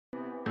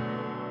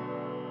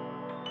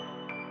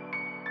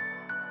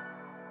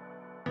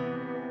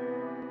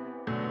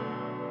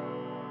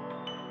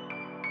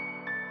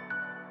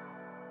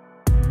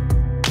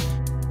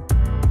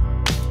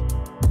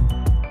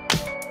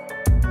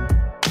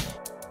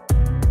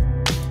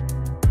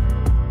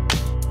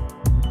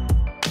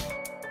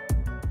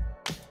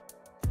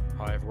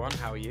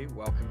how are you?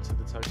 Welcome to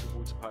the Total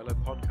Waterpolo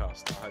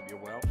Podcast. I hope you're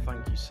well.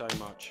 Thank you so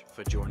much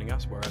for joining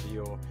us wherever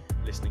you're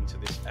listening to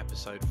this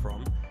episode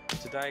from.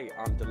 Today,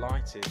 I'm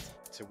delighted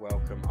to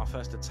welcome our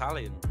first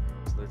Italian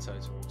to the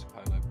Total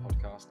Waterpolo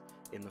Podcast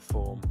in the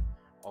form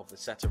of the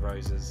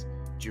Setterosa's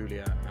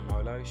Giulia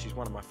Emmolo. She's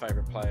one of my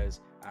favourite players.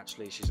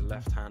 Actually, she's a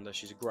left-hander.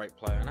 She's a great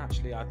player. And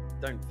actually, I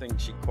don't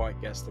think she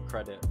quite gets the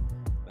credit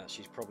that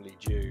she's probably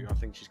due. I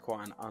think she's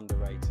quite an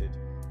underrated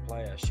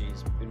player.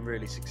 She's been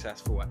really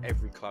successful at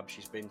every club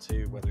she's been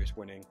to, whether it's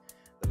winning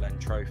the Len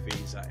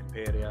trophies at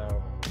Imperia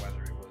or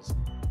whether it was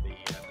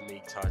the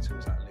league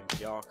titles at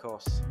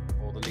Olympiacos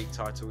or the league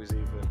titles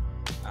even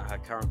at her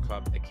current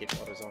club, Ekipe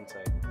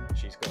Orizzonte.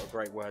 She's got a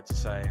great word to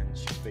say and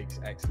she speaks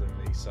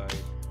excellently, so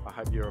I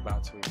hope you're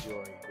about to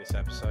enjoy this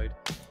episode.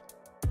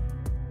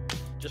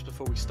 Just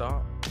before we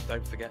start,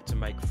 don't forget to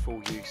make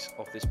full use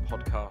of this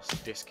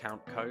podcast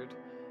discount code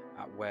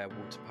at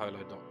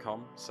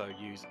wearwaterpolo.com. So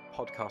use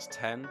podcast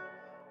 10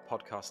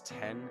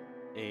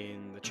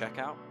 in the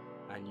checkout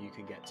and you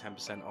can get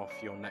 10% off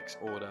your next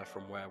order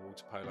from Wear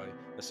Water Polo.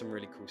 There's some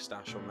really cool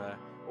stash on there,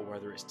 or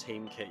whether it's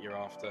team kit you're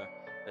after,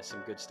 there's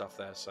some good stuff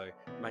there, so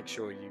make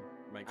sure you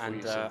make full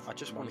use of. I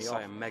just want to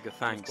say a mega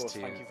thanks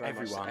to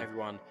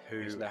everyone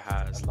who has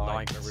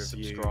liked,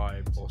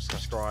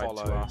 subscribed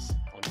to us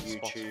on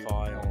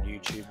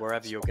YouTube,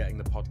 wherever you're getting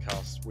the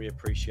podcast. We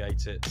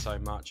appreciate it so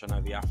much. I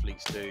know the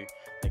athletes do.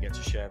 They get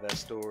to share their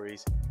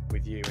stories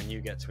with you and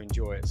you get to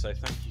enjoy it. So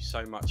thank you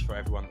so much for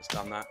everyone that's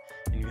done that.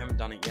 And if you haven't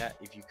done it yet,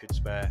 if you could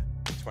spare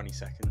 20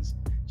 seconds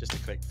just to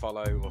click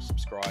follow or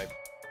subscribe,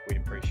 we'd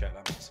appreciate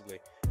that massively.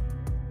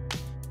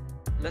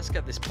 Let's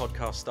get this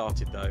podcast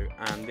started though,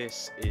 and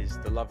this is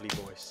the lovely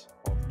voice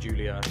of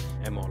Giulia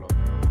Emmolo.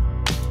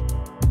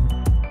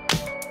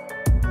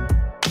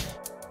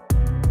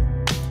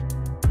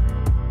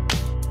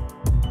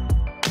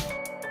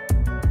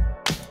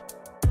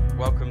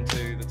 Welcome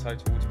to the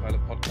Total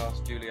Waterpolo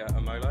Podcast, Giulia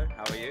Emmolo.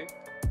 How are you?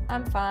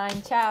 I'm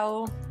fine.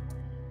 Ciao.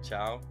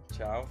 Ciao.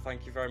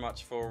 Thank you very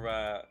much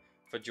for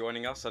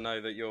joining us. I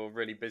know that you're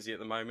really busy at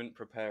the moment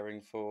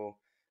preparing for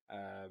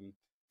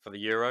the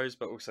Euros,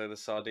 but also the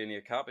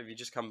Sardinia Cup. Have you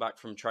just come back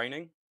from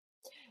training?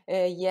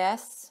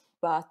 Yes,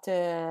 but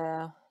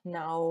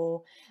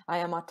now I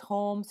am at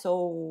home,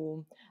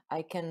 so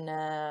I can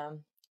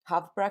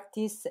have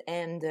practice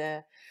and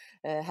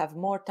have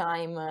more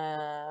time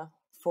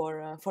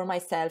for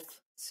myself.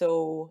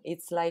 So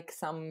it's like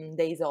some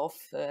days off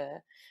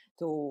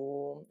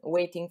to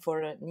waiting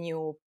for a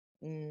new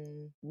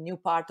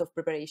part of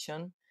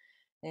preparation,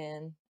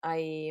 and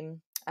I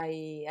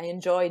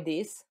enjoy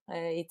this.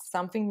 It's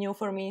something new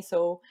for me,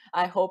 so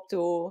I hope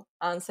to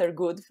answer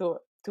good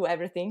to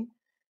everything.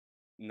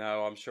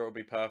 No, I'm sure it'll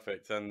be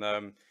perfect,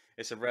 and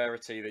it's a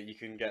rarity that you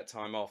can get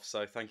time off.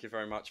 So thank you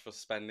very much for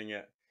spending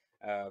it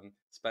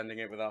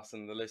with us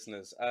and the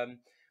listeners.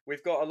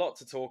 We've got a lot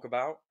to talk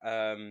about.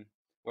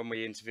 When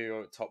we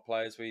interview top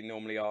players, we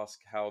normally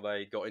ask how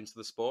they got into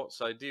the sport.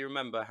 So do you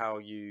remember how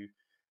you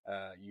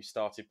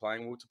started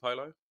playing water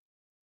polo?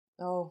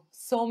 Oh,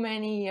 so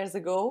many years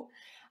ago.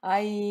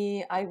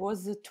 I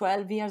was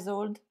 12 years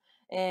old,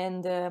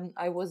 and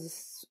I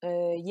was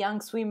a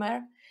young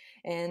swimmer,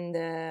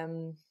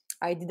 and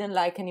I didn't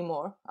like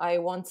anymore. I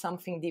want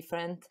something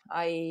different.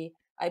 I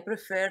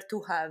prefer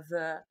to have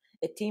a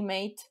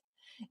teammate,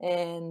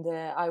 and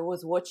I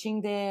was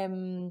watching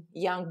the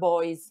young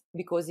boys,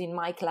 because in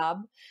my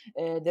club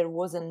there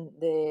wasn't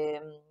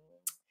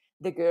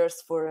the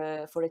girls for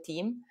a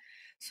team.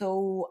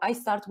 So I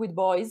start with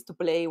boys to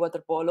play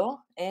water polo,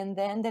 and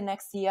then the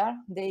next year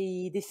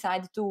they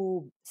decide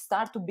to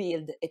start to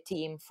build a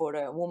team for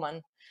a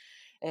woman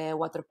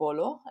water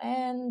polo,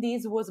 and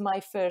this was my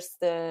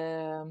first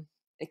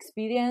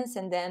experience.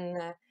 And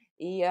then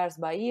years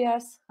by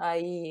years,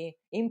 I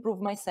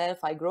improved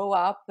myself. I grow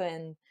up,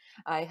 and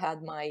I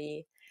had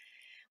my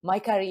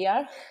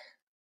career.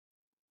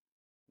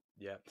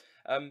 Yeah.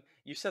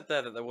 You said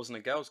there that there wasn't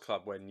a girls'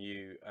 club when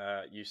you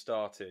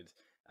started.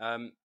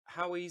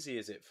 How easy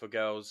is it for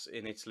girls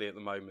in Italy at the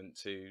moment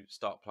to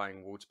start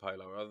playing water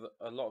polo?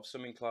 Are a lot of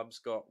swimming clubs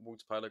got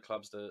water polo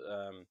clubs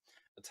that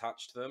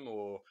attached to them,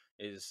 or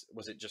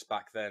was it just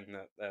back then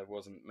that there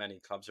wasn't many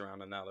clubs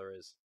around and now there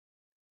is?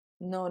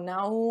 No,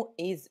 now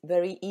is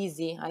very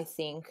easy, I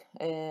think.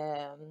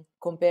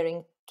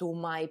 Comparing to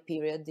my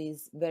period,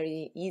 is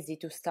very easy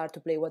to start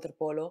to play water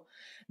polo,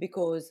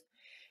 because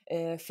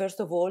first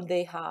of all,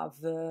 they have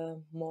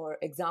more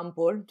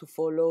example to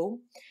follow,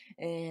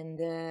 and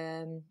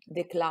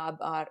the club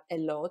are a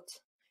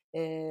lot.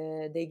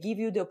 They give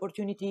you the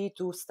opportunity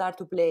to start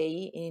to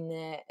play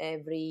in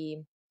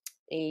every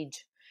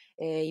age.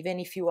 Even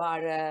if you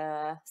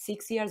are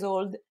 6 years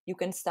old, you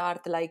can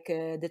start like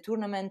the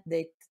tournament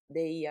that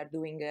they are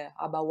doing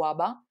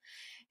Abawaba.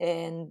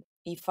 And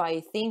if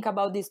I think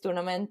about this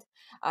tournament,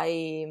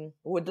 I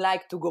would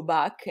like to go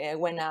back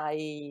when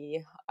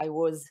I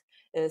was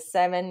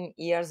 7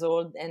 years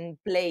old and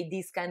play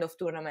this kind of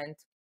tournament.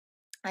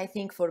 I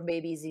think for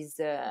babies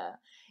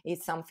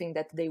is something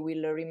that they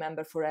will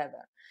remember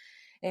forever.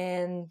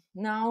 And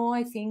now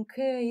I think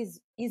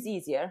is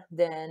easier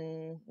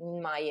than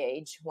my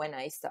age when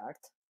I start.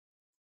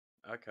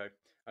 Okay,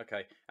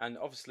 okay. And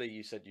obviously,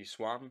 you said you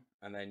swam,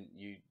 and then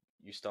you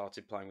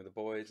started playing with the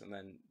boys, and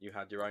then you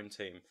had your own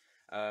team.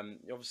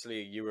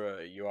 Obviously,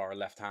 you are a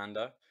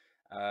left-hander.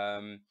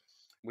 Um,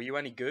 were you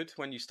any good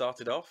when you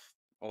started off,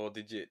 or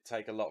did it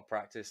take a lot of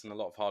practice and a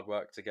lot of hard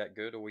work to get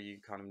good, or were you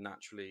kind of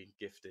naturally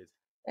gifted?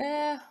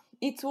 Uh,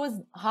 it was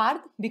hard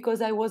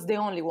because I was the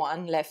only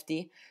one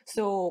lefty.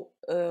 So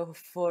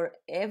for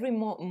every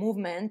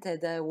movement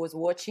that I was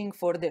watching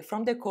from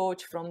the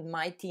coach, from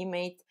my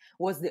teammate,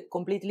 was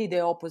completely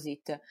the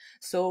opposite.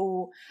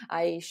 So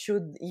I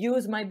should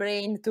use my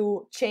brain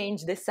to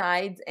change the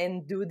side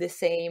and do the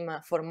same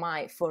for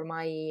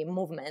my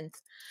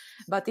movement.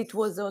 But it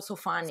was also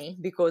funny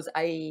because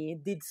I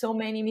did so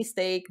many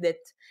mistakes that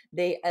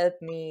they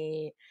helped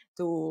me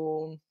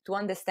to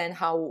understand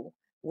how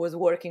was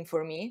working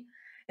for me.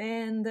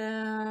 And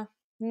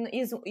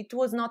it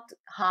was not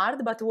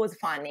hard, but it was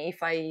funny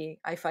if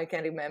I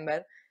can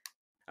remember.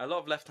 A lot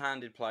of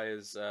left-handed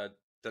players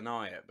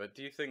deny it, but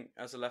do you think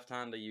as a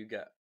left-hander you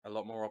get a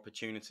lot more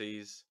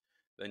opportunities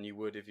than you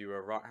would if you were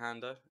a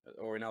right-hander?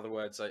 Or in other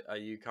words, are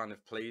you kind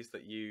of pleased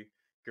that you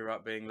grew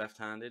up being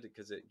left-handed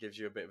because it gives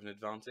you a bit of an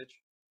advantage?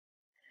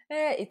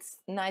 It's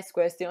a nice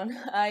question.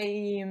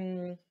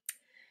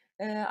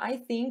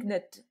 I think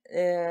that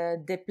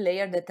the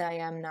player that I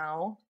am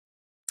now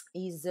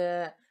is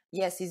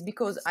yes, is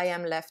because I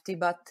am lefty,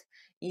 but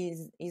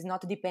is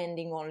not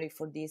depending only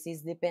for this.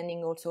 Is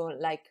depending also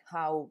like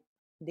how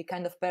the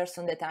kind of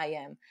person that I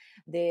am,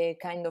 the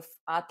kind of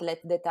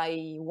athlete that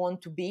I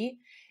want to be,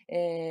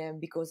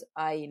 because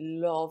I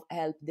love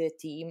help the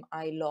team.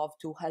 I love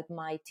to help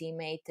my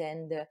teammate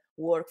and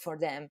work for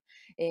them,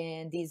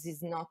 and this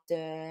is not.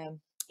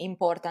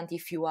 Important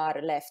if you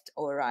are left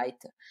or right.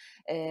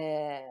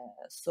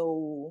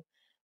 So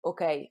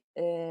okay,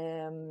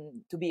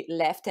 to be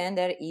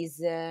left-hander is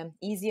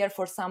easier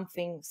for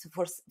something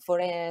for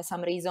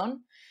some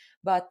reason,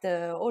 but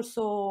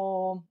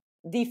also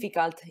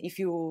difficult if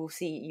you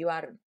see you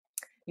are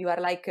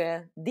like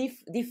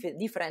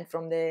different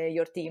from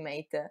your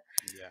teammate.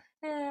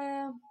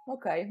 Yeah,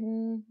 Okay,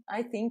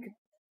 I think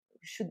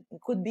should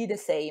could be the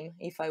same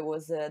if I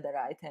was the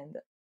right hand.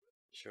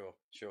 sure,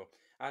 sure.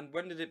 And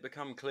when did it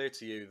become clear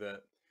to you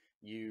that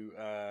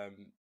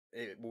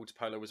water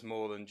polo was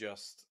more than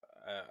just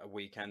a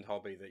weekend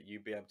hobby, that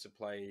you'd be able to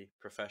play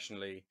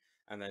professionally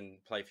and then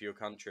play for your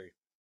country?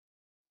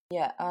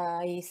 Yeah,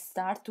 I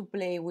start to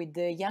play with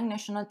the young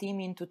national team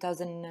in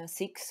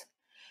 2006,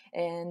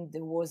 and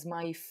it was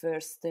my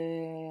first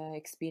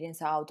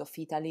experience out of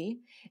Italy,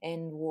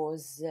 and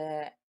was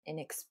an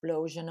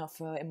explosion of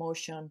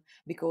emotion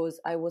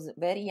because I was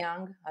very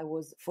young. I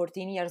was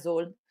 14 years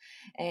old,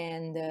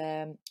 and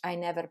I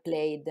never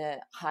played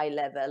high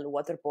level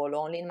water polo,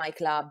 only in my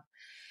club.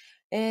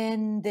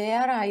 And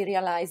there I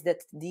realized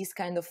that this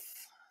kind of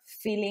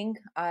feeling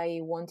I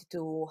wanted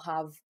to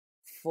have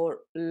for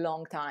a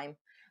long time,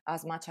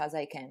 as much as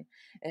I can,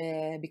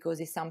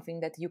 because it's something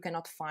that you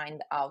cannot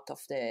find out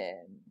of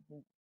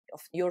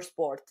your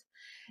sport.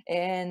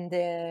 And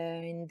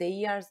in the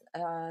years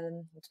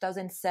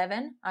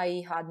 2007,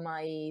 I had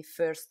my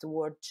first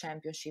world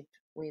championship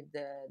with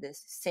the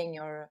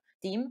senior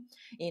team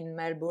in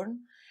Melbourne,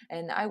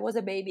 and I was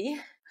a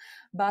baby.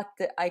 But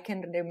I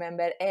can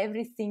remember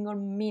every single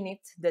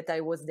minute that I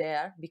was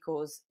there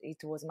because it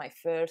was my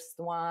first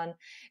one,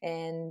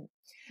 and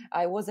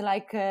I was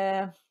like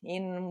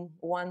in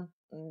one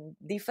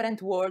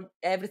different world.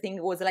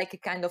 Everything was like a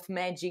kind of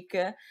magic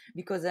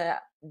because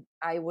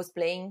I was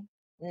playing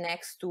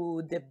next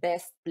to the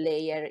best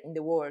player in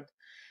the world.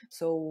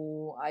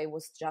 So I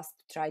was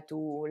just try to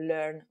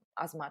learn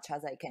as much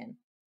as I can.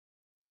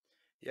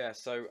 Yeah,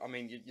 so I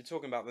mean, you're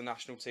talking about the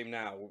national team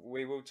now.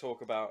 We'll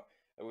talk about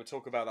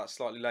that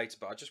slightly later,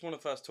 but I just want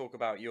to first talk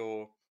about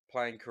your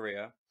playing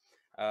career.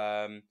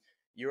 Um,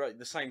 you're at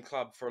the same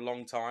club for a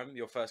long time.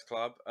 Your first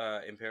club,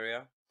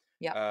 Imperia.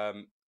 Yeah.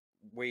 Um,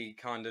 we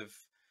kind of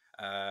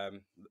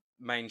um,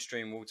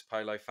 mainstream water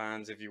polo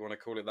fans, if you want to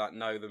call it that,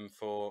 know them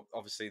for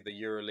obviously the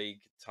EuroLeague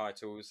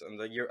titles and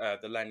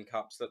the Len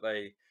Cups that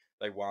they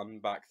won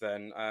back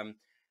then.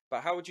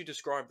 But how would you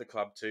describe the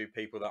club to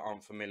people that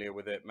aren't familiar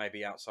with it,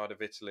 maybe outside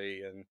of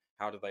Italy, and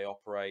how do they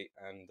operate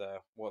and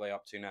what are they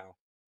up to now?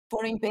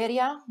 For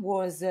Imperia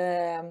was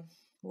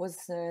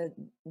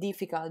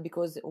difficult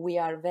because we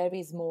are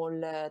very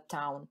small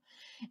town,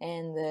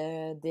 and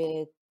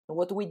the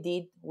what we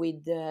did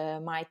with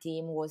my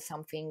team was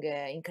something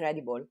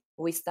incredible.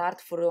 We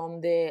start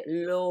from the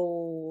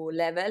low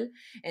level,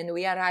 and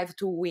we arrived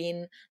to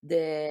win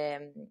the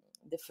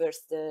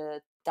first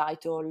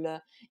title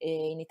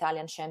in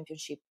Italian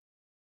championship.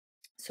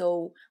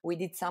 So we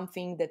did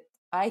something that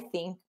I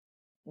think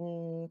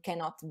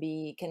cannot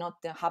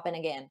happen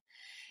again,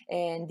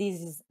 and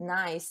this is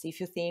nice if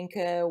you think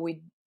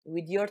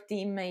with your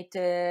teammate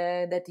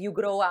that you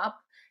grow up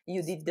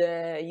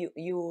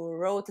you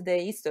wrote the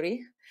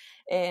history,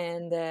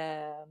 and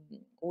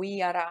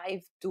we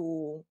arrived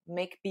to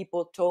make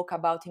people talk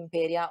about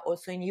Imperia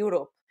also in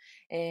Europe,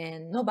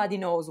 and nobody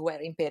knows where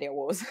Imperia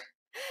was,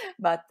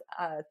 but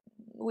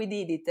we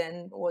did it,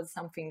 and it was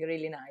something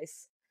really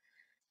nice.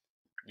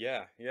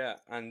 Yeah, yeah,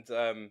 and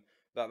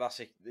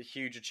that's a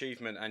huge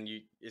achievement. And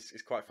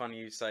it's quite funny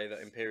you say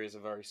that Imperia is a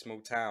very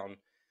small town.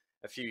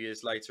 A few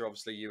years later,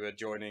 obviously, you were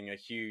joining a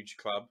huge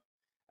club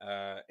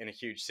in a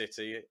huge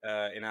city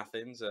in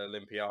Athens, Yeah,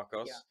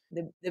 Olympiacos.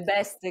 the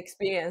best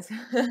experience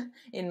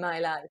in my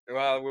life.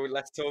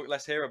 Let's talk.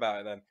 Let's hear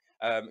about it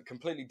then.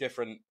 Completely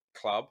different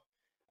club.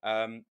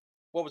 Um,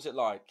 what was it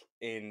like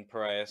in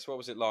Piraeus? What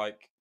was it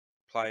like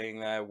playing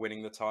there,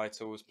 winning the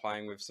titles,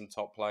 playing with some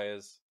top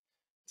players?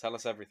 Tell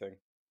us everything.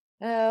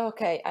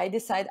 Okay, I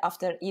decided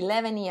after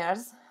 11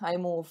 years, I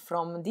moved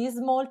from this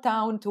small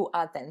town to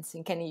Athens.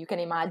 And you can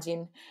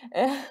imagine,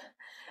 uh,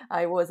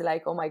 I was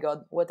like, oh my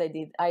God, what I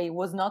did. I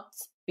was not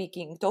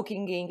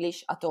talking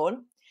English at all.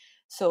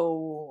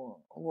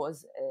 So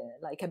was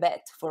like a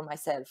bet for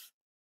myself.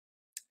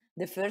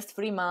 The first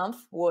 3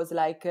 months was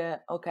like,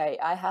 okay,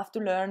 I have to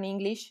learn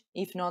English.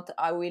 If not,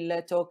 I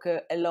will talk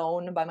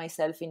alone by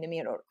myself in the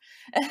mirror.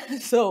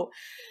 So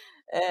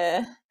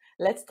uh,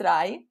 let's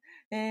try.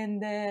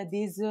 And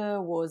this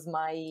was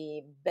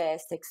my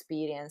best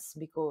experience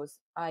because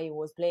I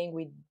was playing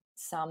with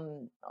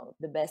some of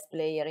the best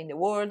player in the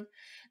world.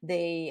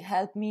 They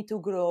helped me to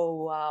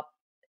grow up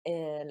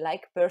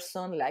like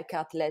person, like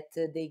athlete.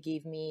 They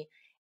give me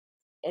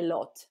a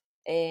lot,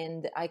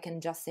 and I can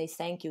just say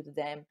thank you to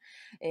them.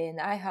 And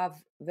I have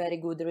very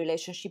good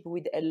relationship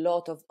with a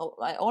lot of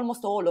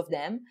almost all of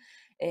them,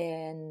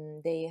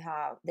 and they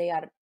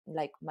are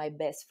like my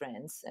best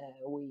friends.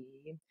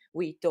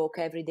 We talk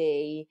every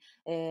day.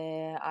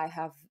 I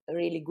have a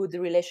really good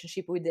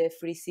relationship with the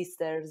three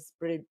sisters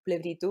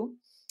Plevritou.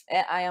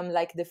 I am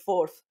like the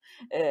fourth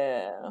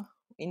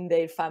in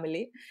their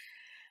family,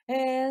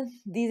 and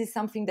this is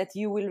something that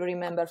you will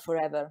remember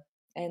forever.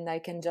 And I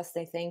can just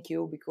say thank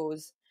you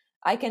because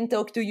I can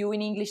talk to you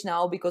in English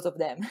now because of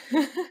them.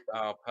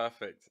 Oh,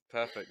 perfect,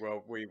 perfect.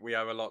 Well, we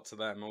owe a lot to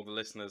them, all the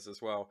listeners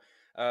as well.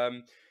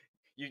 Um,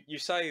 you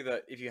say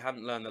that if you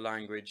hadn't learned the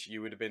language,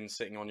 you would have been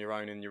sitting on your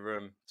own in your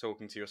room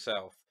talking to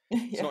yourself.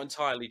 It's Yeah, not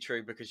entirely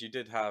true because you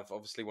did have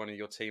obviously one of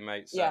your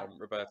teammates, yeah.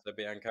 Roberta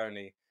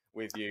Bianconi,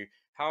 with you.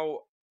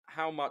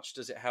 How much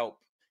does it help?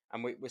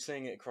 And we're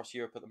seeing it across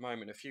Europe at the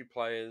moment. A few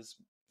players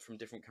from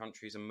different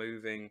countries are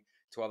moving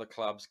to other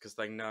clubs because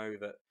they know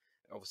that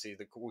obviously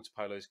the water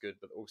polo is good,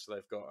 but also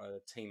they've got a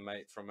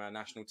teammate from a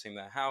national team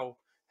there. How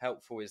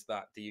helpful is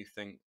that, do you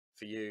think,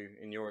 for you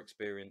in your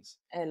experience,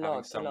 A having lot, a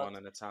lot. someone,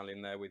 an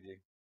Italian, there with you?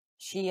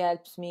 She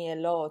helps me a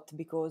lot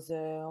because,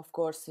 of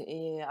course,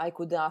 I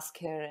could ask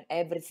her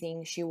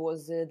everything. She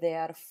was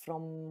there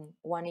from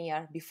 1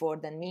 year before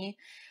than me,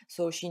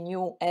 so she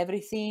knew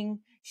everything.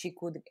 She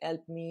could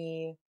help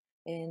me,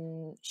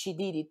 and she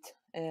did it.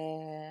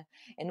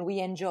 And we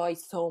enjoy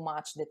so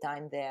much the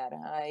time there.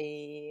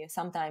 I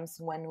sometimes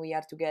when we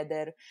are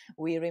together,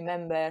 we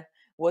remember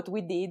what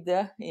we did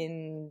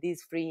in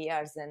these 3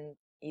 years, and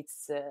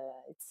it's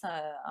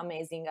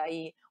amazing.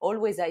 I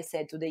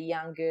said to the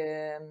young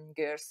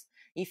girls,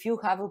 if you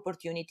have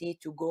opportunity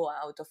to go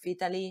out of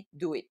Italy,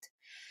 do it,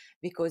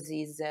 because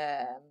it's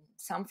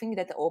something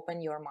that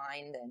open your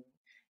mind,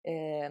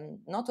 and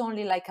not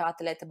only like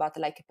athlete but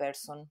like a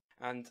person.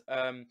 And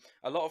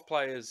a lot of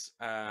players,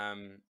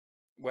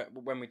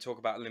 when we talk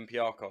about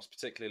Olympiacos,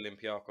 particularly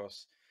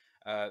Olympiacos,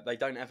 they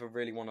don't ever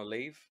really want to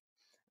leave.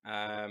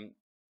 Um,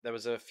 there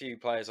was a few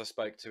players I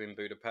spoke to in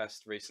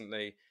Budapest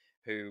recently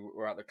who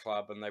were at the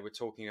club, and they were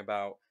talking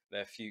about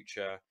their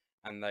future,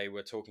 and they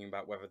were talking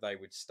about whether they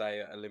would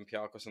stay at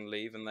Olympiacos and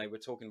leave, and they were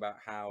talking about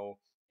how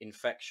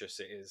infectious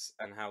it is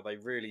and how they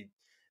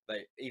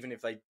even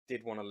if they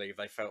did want to leave,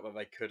 they felt that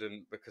they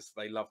couldn't because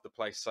they loved the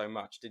place so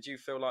much. Did you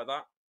feel like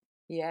that?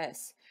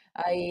 Yes,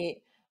 I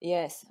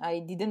yes, I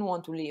didn't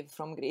want to leave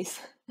from Greece.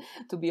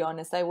 To be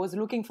honest, I was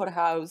looking for a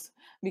house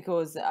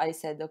because I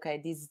said,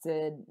 okay, this is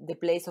the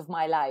place of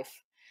my life.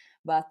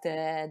 But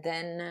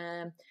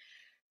then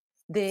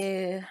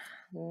the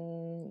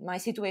my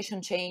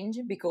situation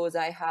changed because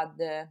I had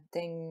the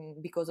thing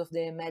because of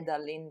the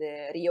medal in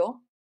the Rio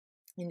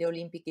in the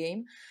Olympic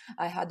game.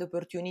 I had the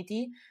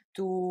opportunity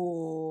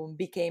to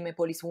become a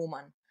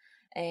policewoman,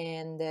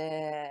 and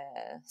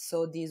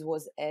so this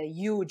was a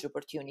huge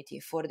opportunity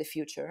for the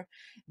future.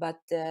 But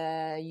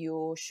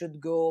you should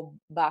go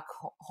back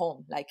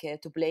home, like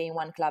to play in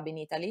one club in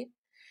Italy,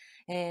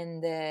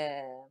 and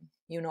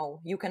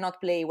you cannot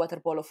play water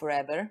polo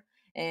forever.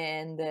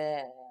 And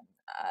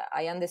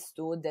I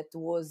understood that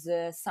was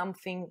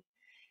something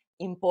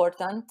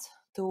important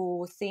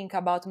to think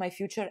about my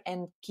future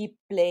and keep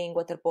playing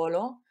water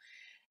polo.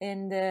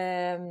 And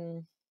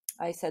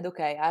I said,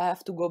 okay, I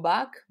have to go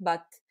back,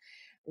 but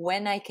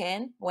when I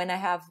can, when I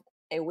have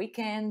a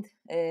weekend,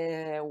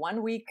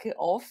 1 week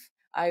off,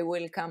 I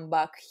will come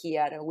back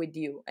here with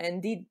you.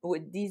 And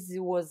this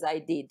was I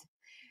did.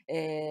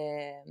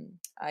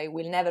 I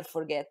will never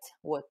forget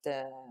what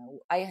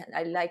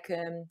I like.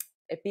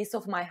 A piece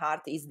of my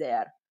heart is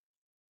there.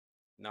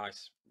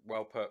 Nice,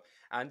 well put.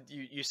 And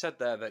you said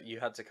there that you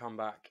had to come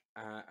back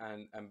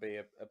and be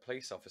a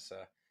police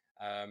officer.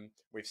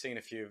 We've seen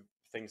a few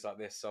things like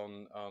this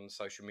on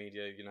social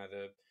media. You know,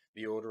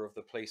 the Order of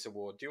the Police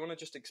Award. Do you want to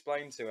just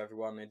explain to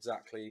everyone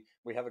exactly?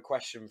 We have a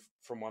question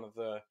from one of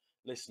the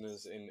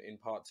listeners in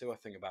part two, I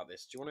think, about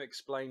this. Do you want to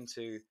explain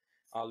to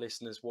our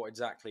listeners what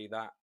exactly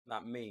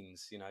that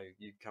means? You know,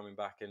 you coming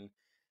back, and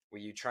were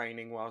you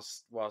training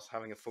whilst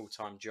having a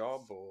full-time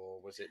job,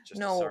 or was it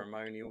just a No,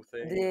 ceremonial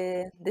thing?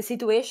 Or... the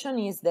situation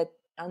is that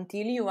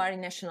until you are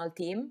in national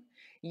team,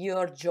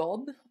 your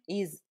job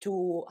is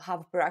to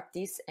have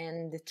practice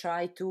and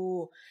try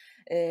to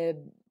uh,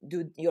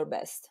 do your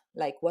best,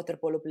 like water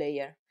polo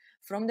player.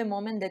 From the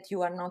moment that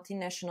you are not in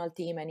national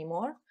team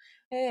anymore,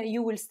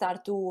 you will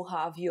start to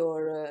have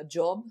your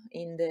job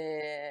in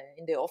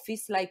the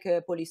office like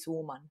a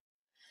policewoman,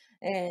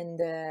 and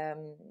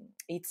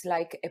it's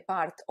like a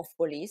part of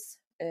police.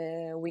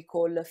 We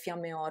call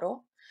Fiamme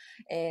Oro,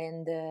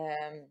 and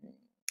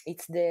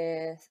it's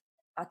the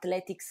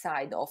athletic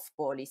side of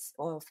police.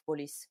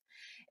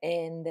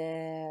 And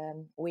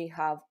we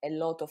have a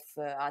lot of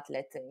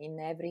athletes in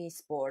every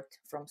sport,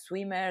 from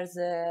swimmers,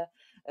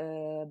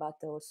 but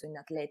also in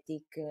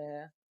athletic,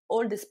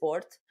 all the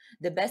sport.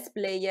 The best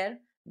player,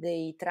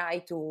 they try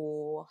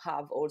to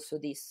have also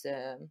this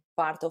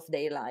part of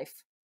their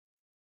life.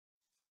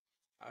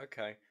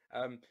 Okay.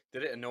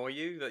 Did it annoy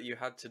you that you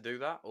had to do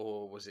that,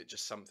 or was it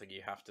just something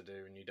you have to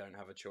do and you don't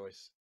have a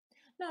choice?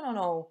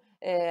 No.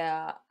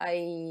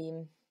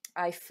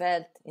 I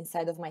felt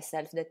inside of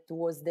myself that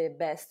was the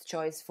best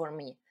choice for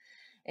me,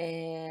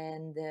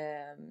 and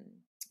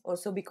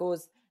also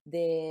because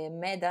the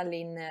medal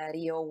in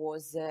Rio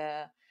was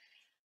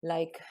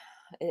like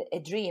a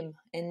dream,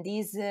 and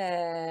this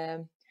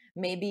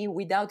maybe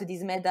without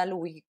this medal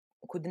we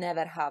could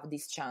never have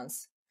this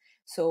chance.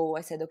 So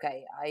I said,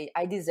 okay,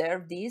 I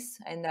deserve this,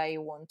 and I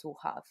want to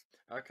have.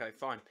 Okay,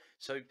 fine.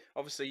 So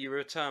obviously you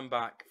return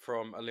back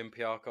from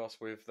Olympiacos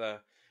with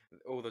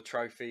all the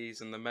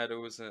trophies and the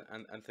medals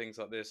and things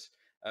like this.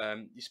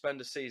 You spend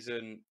a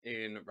season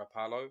in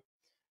Rapallo,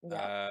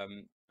 Yeah.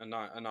 a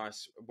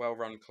nice,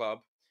 well-run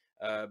club,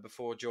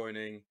 before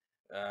joining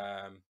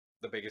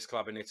the biggest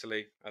club in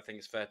Italy. I think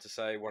it's fair to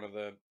say one of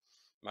the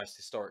most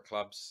historic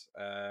clubs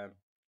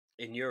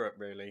in Europe,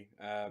 really.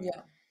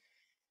 Yeah.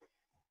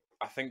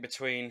 I think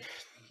between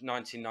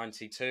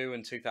 1992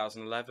 and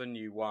 2011,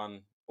 you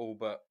won all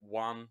but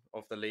one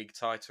of the league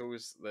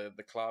titles,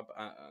 the club,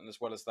 and as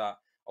well as that,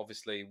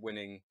 obviously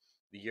winning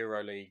the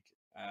Euro League,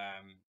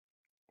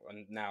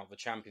 and now the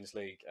Champions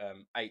League,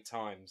 8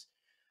 times.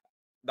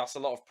 That's a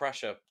lot of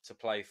pressure to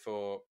play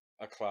for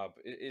a club.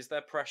 Is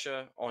there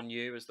pressure on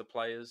you as the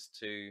players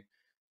to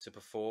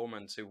perform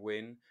and to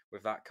win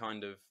with that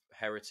kind of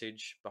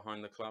heritage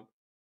behind the club?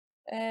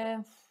 uh,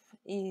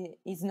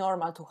 it's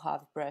normal to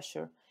have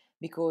pressure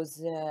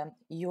because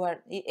you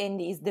are,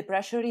 and is the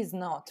pressure is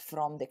not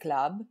from the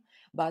club,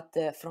 but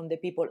from the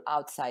people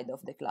outside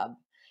of the club,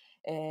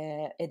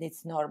 and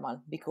it's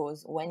normal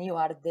because when you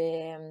are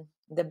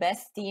the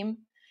best team,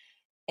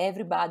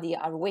 everybody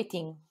are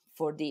waiting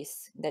for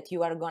this, that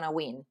you are gonna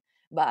win.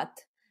 But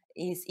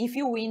is if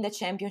you win the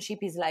championship,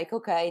 is like,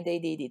 okay, they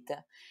did it.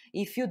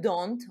 If you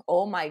don't,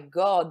 oh my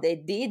god, they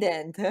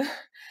didn't.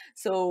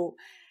 So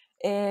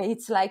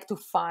it's like to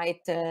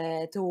fight,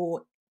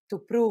 to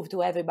prove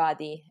to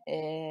everybody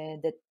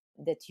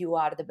that you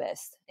are the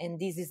best, and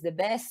this is the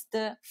best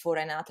for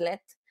an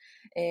athlete,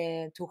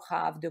 to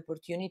have the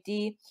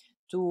opportunity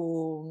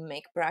to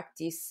make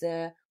practice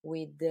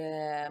with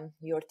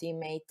your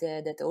teammate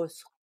that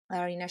also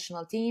are in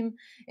national team,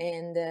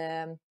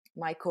 and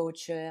my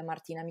coach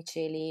Martina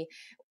Miceli,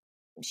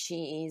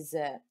 she is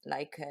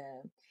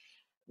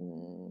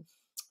mm,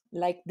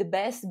 like the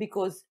best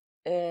because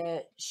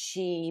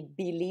she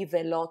believe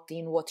a lot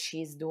in what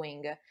she's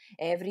doing.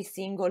 Every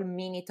single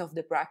minute of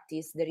the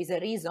practice, there is a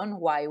reason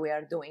why we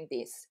are doing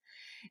this,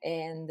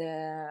 and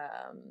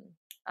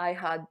I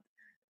had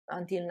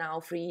until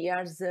now 3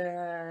 years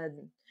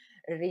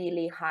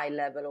really high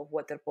level of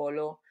water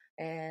polo,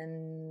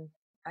 and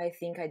I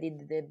think I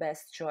did the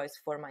best choice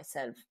for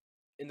myself.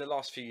 In the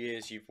last few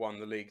years, you've won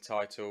the league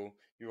title.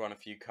 You won a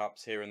few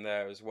cups here and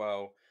there as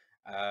well.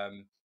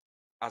 Um,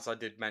 as I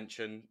did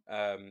mention,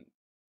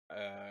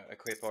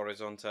 Equipe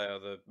Orizzonte are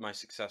the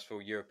most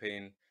successful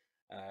European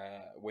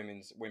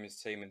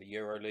women's team in the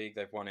Euro League.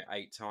 They've won it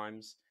 8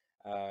 times.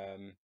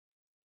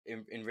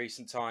 In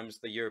recent times,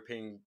 the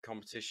European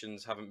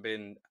competitions haven't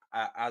been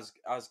as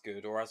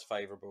good or as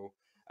favourable.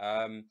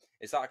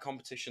 Is that a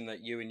competition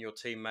that you and your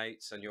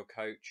teammates and your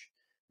coach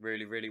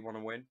really want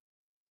to win?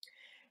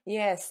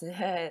 Yes,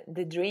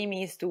 the dream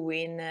is to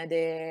win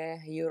the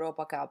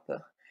Europa Cup,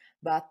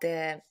 but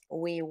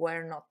we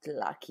were not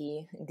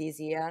lucky this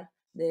year.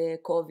 The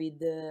COVID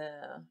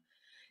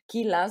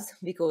killed us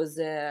because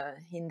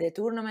in the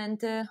tournament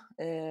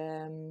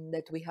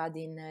that we had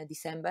in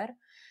December,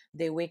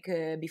 the week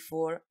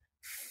before,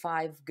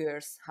 5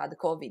 girls had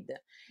COVID,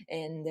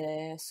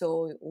 and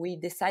so we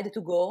decided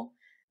to go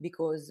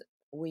because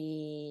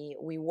we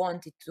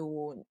wanted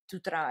to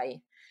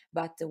try,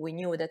 but we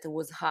knew that it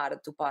was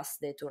hard to pass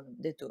the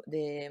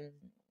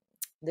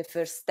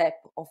first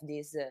step of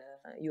this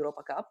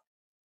Europa Cup.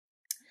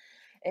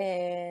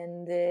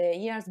 And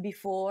years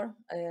before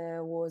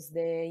was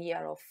the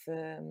year of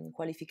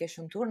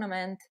qualification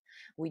tournament.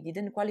 We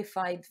didn't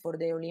qualify for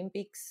the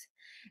Olympics,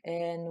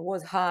 and it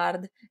was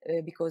hard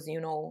because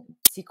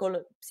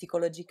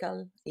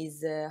psychological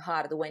is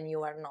hard when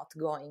you are not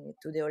going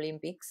to the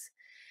Olympics.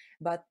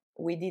 But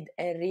we did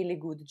a really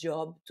good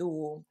job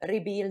to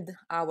rebuild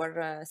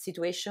our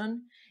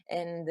situation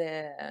and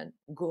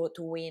go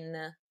to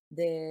win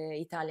the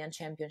Italian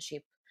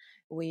championship.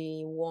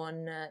 We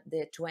won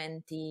the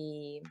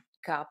 20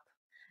 Cup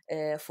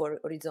for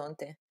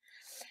Orizzonte,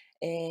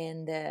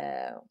 and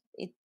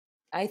it,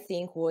 I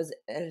think, was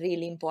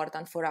really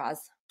important for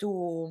us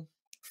to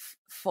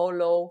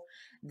follow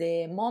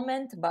the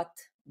moment, but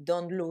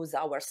don't lose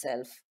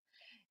ourselves.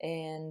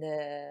 And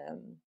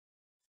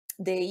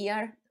the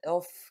year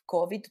of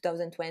COVID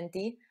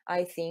 2020,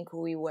 I think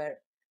we were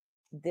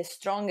the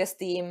strongest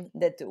team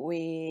that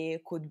we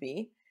could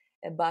be,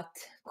 but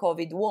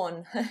COVID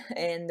won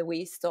and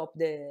we stopped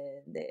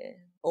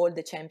all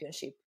the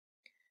championship.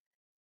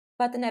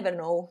 But never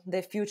know,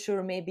 the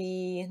future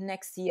maybe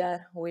next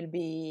year will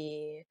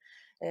be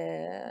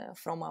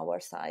from our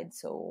side,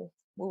 so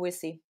we will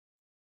see.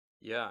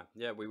 Yeah,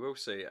 we will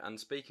see. And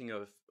speaking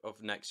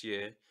of next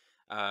year,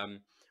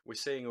 we're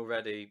seeing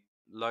already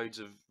loads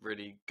of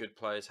really good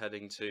players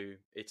heading to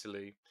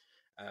Italy.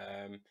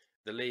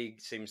 The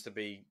league seems to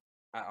be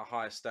at a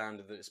higher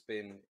standard that it's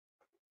been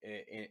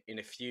in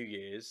a few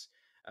years.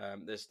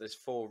 There's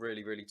four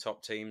really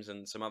top teams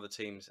and some other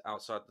teams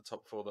outside the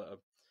top four that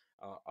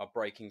are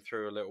breaking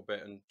through a little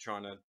bit and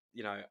trying to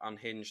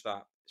unhinge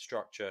that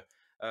structure.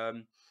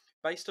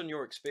 Based on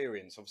your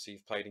experience, obviously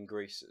you've played in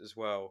Greece as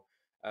well.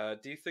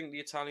 Do you think the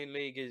Italian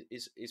league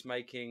is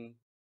making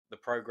the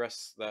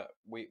progress that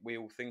we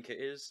all think it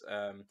is?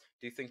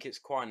 Do you think it's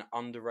quite an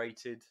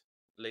underrated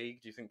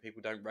league? Do you think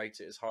people don't rate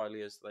it as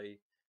highly as they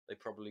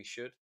probably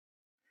should?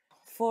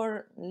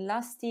 For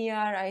last year,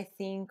 I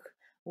think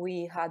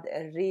we had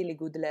a really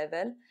good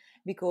level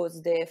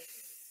because the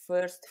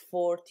first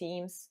 4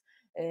 teams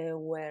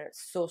were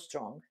so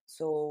strong.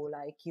 So,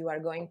 like, you are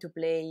going to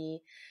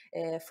play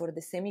for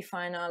the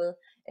semi-final,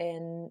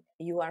 and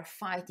you are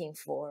fighting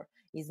for.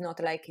 It's not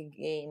like a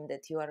game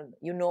that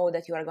you know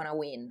that you are gonna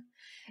win,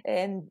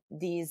 and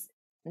this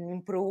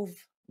improve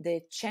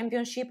the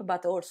championship,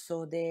 but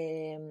also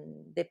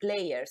the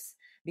players,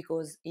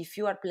 because if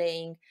you are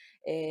playing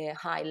a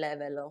high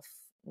level of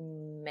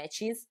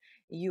matches,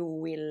 you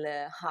will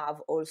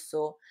have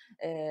also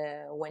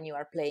when you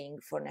are playing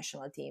for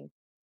national team.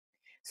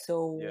 Yeah.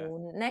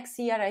 So next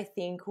year I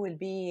think will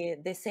be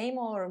the same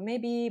or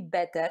maybe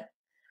better,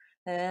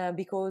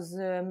 because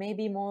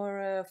maybe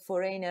more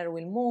foreigner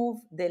will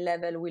move, the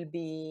level will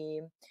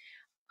be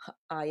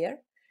higher,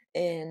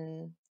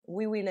 and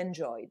we will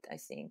enjoy it, I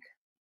think.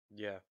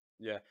 Yeah,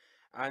 yeah.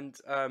 And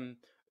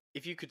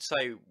if you could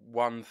say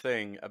one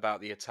thing about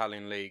the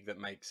Italian league that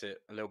makes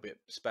it a little bit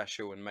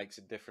special and makes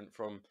it different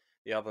from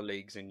the other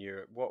leagues in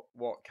Europe,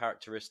 what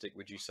characteristic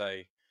would you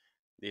say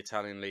the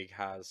Italian league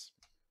has?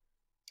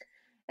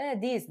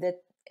 This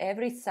that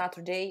every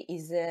Saturday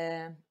is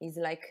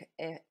like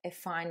a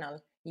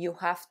final. You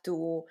have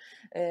to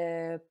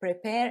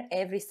prepare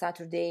every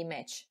Saturday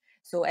match.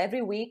 So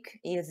every week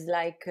is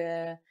like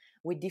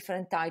with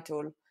different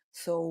title.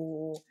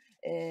 So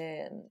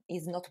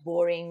it's not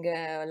boring.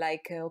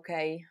 Like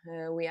okay,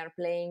 we are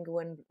playing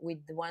with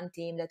one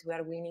team that we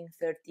are winning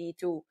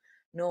 32.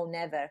 No,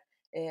 never.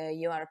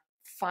 You are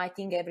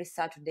fighting every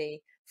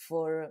Saturday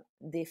for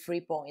the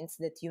 3 points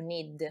that you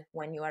need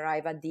when you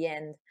arrive at the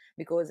end,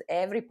 because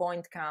every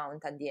point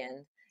count at the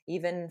end,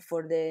 even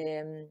for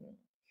the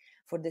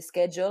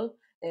schedule,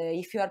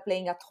 if you are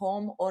playing at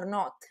home or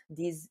not.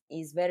 This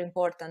is very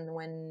important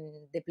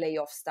when the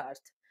playoffs start.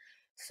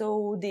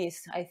 So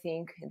this, I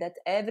think, that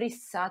every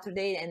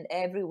Saturday and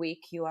every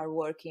week you are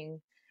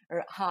working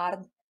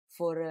hard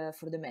for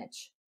the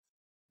match.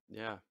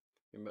 Yeah,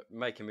 you're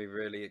making me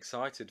really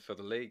excited for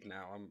the league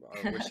now.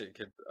 I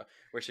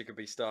wish it could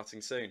be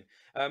starting soon.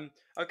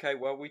 Okay,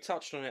 well, we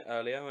touched on it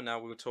earlier, and now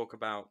we'll talk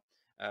about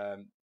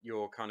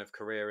your kind of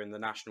career in the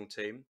national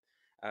team.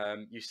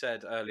 You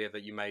said earlier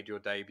that you made your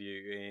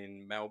debut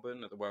in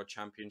Melbourne at the World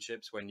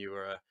Championships when you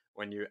were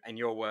in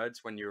your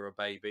words, when you were a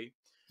baby.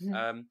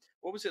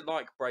 What was it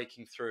like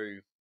breaking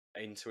through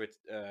into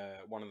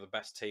one of the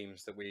best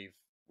teams that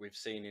we've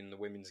seen in the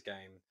women's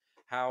game?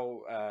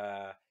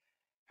 How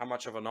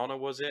much of an honor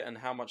was it, and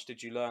how much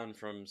did you learn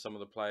from some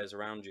of the players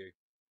around you?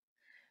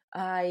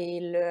 I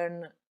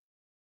learn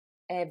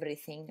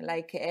everything,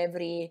 like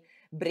every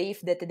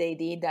brief that they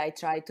did, I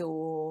try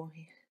to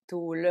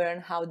learn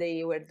how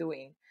they were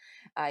doing.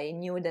 I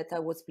knew that I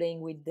was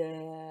playing with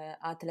the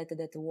athlete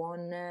that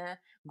won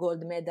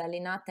gold medal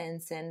in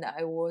Athens, and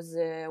I was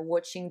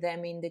watching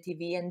them in the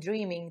TV and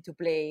dreaming to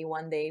play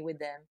one day with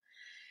them.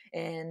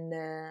 And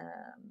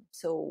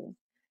so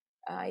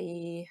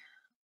I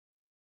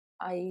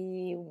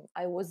I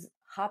was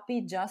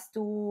happy just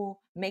to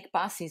make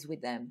passes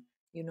with them.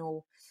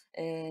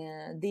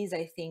 These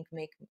I think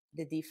make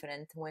the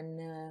difference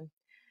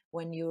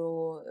when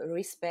you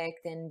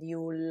respect and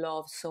you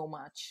love so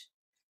much.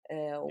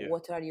 Yeah.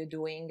 What are you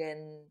doing,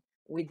 and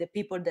with the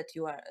people that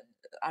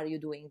are you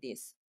doing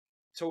this?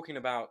 Talking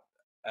about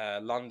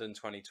London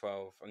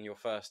 2012 and your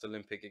first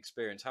Olympic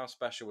experience, how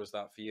special was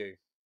that for you?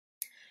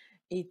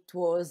 It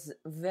was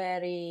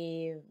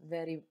very,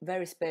 very,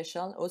 very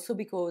special. Also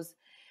because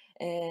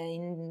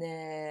in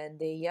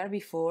the year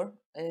before,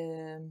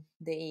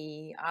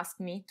 they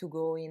asked me to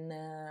go in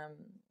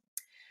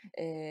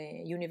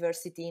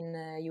university in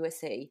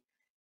USA,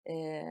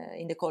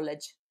 in the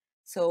college.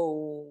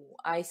 So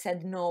I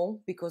said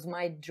no because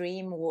my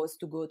dream was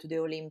to go to the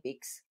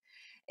Olympics,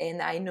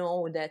 and I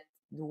know that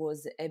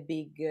was a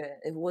big.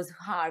 It was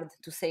hard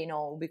to say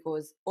no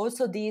because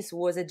also this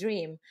was a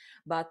dream,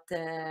 but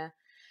the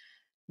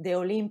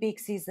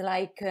Olympics is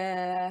like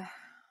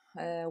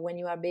when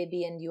you are a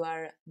baby and you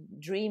are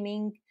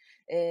dreaming.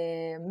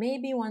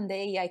 Maybe one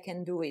day I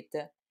can do it,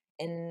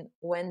 and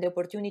when the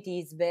opportunity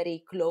is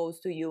very close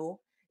to you,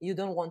 you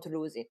don't want to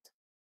lose it.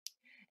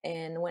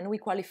 And when we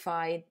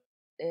qualified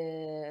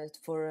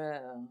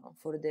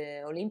for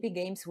the Olympic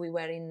Games, we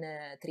were in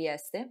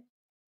Trieste,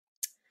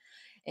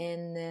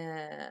 and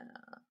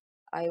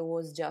I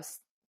was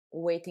just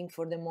waiting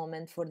for the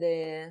moment for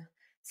the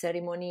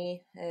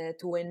ceremony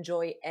to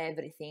enjoy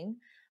everything.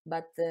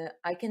 But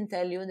I can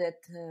tell you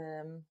that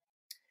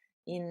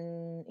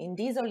in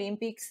these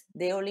Olympics,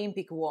 the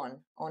Olympic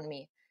won on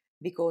me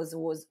because it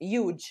was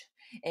huge,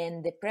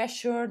 and the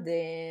pressure,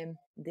 the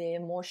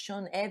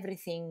emotion,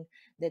 everything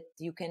that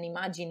you can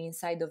imagine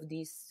inside of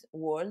this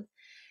world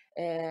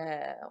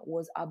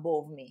was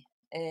above me,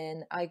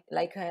 and I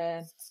like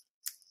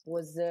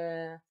was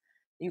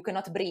you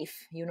cannot breathe,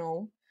 Yeah,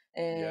 uh,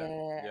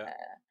 yeah,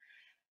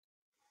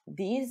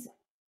 this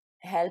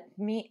helped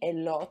me a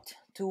lot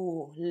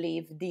to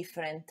live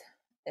different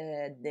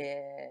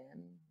the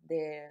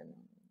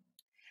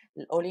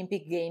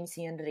Olympic Games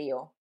in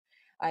Rio.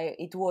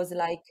 It was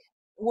like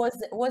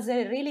was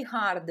a really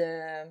hard,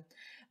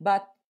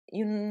 but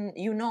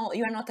you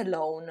are not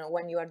alone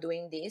when you are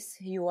doing this.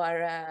 You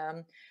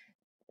are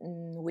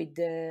with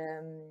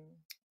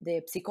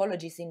the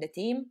psychologist in the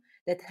team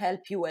that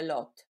help you a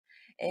lot.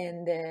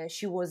 And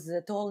she was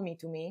told me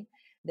to me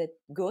that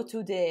go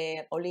to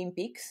the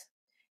Olympics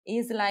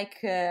is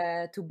like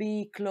to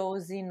be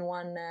close in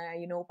one,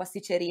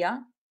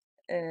 pasticceria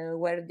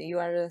where you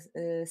are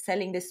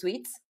selling the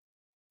sweets.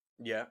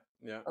 yeah,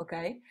 yeah,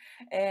 Okay.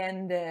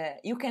 And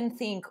you can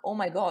think, oh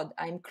my God,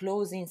 I'm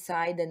closed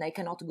inside and I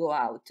cannot go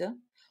out.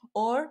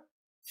 Or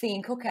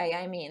think, okay,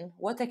 I mean,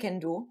 what I can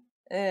do,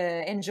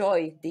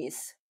 enjoy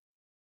this.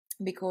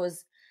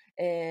 Because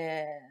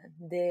the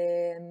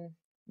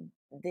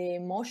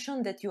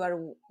emotion that you are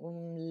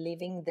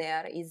living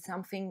there is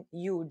something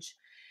huge.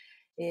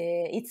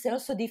 It's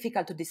also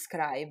difficult to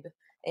describe.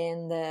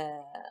 And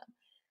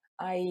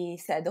I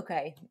said,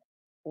 okay,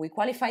 we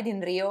qualified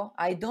in Rio.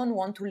 I don't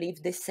want to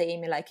live the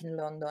same like in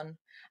London.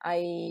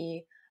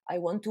 I I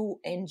want to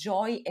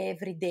enjoy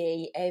every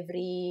day,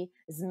 every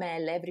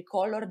smell, every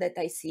color that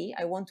I see.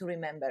 I want to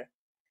remember,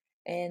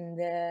 and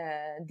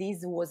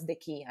this was the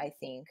key, I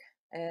think.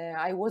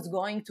 I was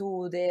going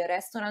to the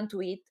restaurant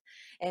to eat,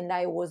 and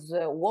I was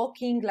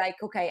walking like,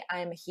 okay,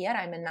 I'm here.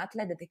 I'm an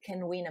athlete that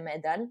can win a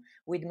medal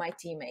with my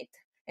teammate,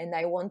 and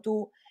I want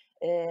to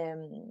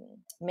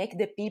make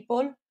the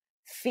people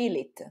feel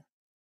it,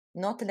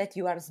 not that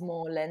you are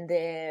small and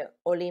the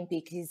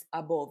Olympic is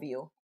above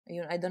you.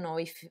 I don't know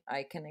if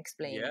I can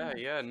explain. yeah,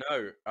 yeah.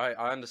 No, I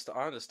understand.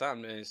 I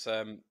understand.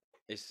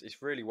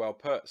 It's really well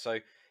put. So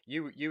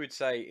you would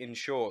say, in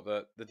short,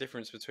 that the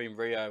difference between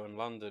Rio and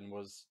London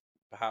was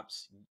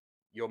perhaps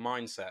your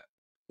mindset,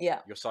 Yeah,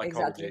 your exactly.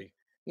 psychology.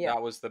 Yeah,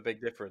 That was the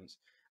big difference.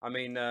 I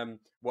mean,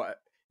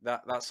 what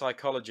that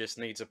psychologist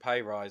needs a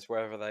pay rise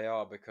wherever they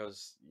are,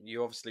 because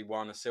you obviously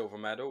won a silver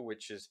medal,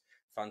 which is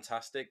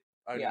fantastic.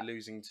 Only yeah,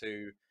 losing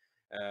to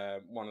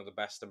one of the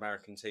best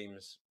American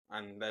teams,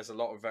 and there's a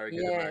lot of very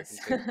good yes.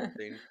 American teams on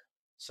the team.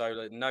 So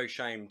like, no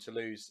shame to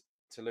lose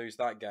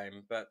that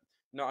game. But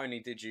not only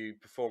did you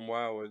perform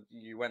well,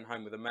 you went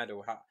home with a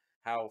medal.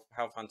 How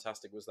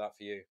fantastic was that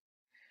for you?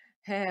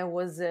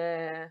 Was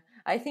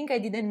I think I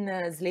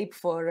didn't sleep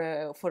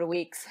for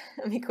weeks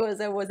because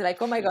I was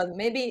like, oh my God,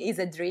 maybe it's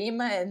a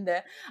dream, and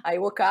I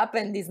woke up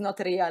and it's not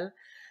real.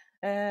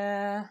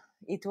 Uh,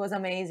 it was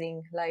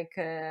amazing. Like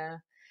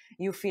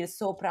you feel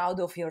so proud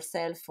of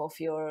yourself, of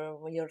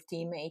your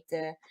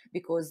teammate,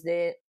 because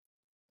the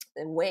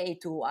way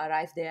to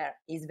arrive there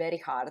is very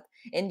hard,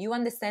 and you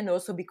understand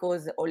also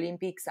because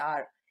Olympics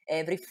are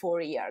every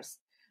 4 years,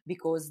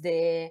 because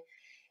uh,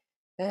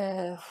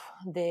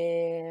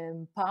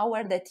 the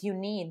power that you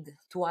need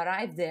to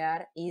arrive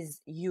there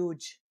is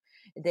huge.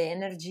 The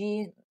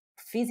energy,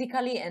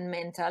 physically and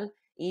mental,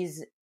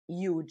 is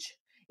huge.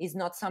 It's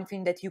not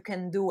something that you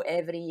can do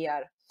every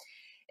year.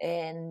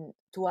 and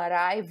to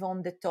arrive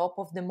on the top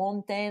of the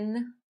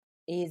mountain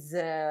is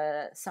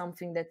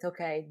something that,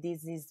 okay,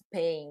 this is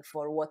paying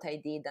for what I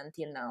did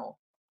until now.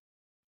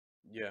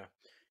 Yeah,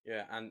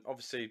 yeah, and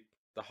obviously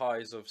the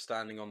highs of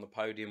standing on the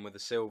podium with a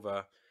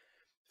silver.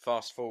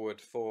 Fast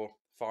forward 4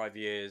 5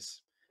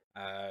 years,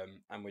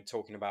 and we're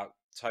talking about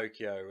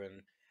Tokyo,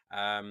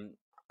 and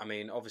I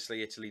mean,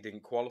 obviously Italy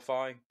didn't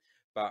qualify,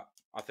 but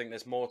I think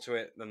there's more to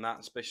it than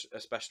that,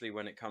 especially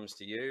when it comes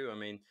to you. I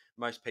mean,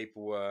 most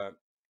people were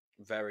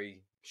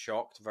very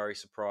shocked, very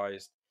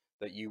surprised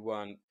that you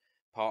weren't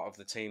part of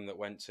the team that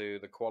went to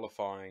the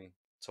qualifying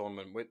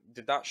tournament.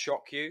 Did that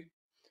shock you,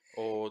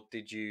 or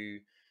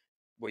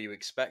were you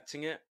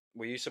expecting it?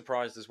 Were you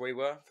surprised as we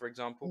were, for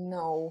example?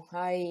 No,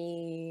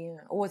 I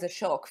was a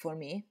shock for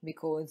me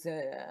because,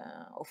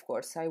 of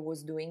course, I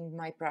was doing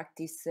my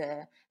practice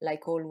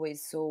like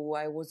always, so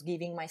I was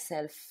giving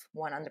myself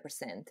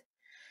 100%.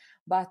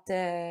 But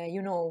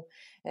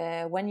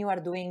when you are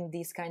doing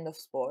this kind of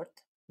sport,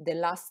 the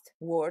last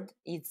word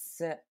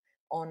is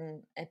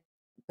on a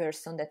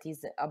person that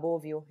is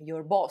above you,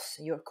 your boss,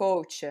 your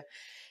coach.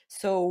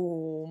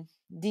 So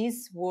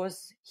this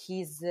was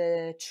his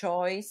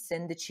choice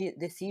and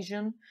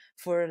decision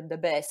for the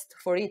best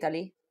for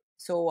Italy.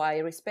 So I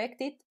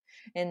respect it,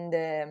 and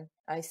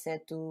I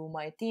said to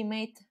my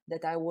teammate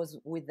that I was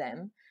with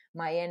them.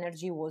 My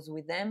energy was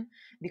with them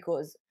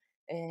because.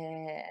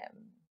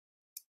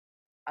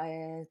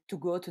 To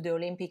go to the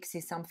Olympics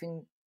is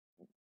something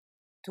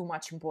too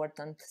much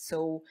important.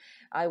 So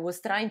I was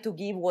trying to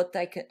give what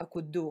I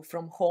could do.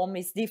 From home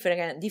is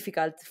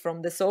difficult.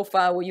 From the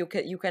sofa, you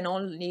can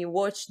only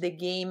watch the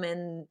game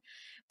and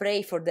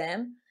pray for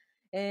them.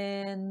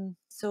 And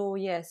so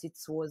yes, it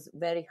was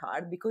very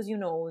hard because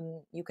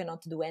you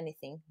cannot do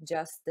anything.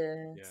 Just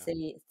Yeah.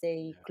 stay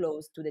Yeah.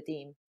 close to the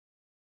team.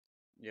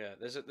 Yeah,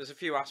 there's a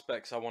few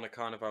aspects I want to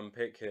kind of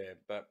unpick here,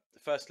 but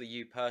firstly,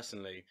 you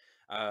personally,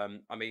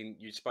 I mean,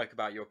 you spoke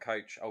about your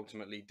coach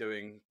ultimately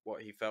doing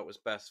what he felt was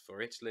best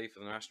for Italy, for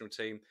the national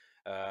team.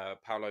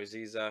 Paolo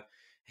Ziza,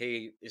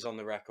 he is on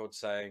the record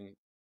saying,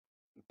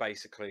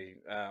 basically,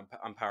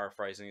 I'm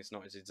paraphrasing, it's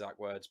not his exact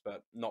words,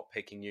 but not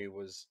picking you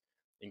was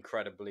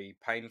incredibly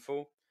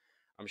painful.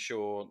 I'm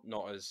sure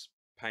not as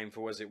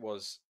painful as it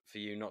was for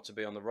you not to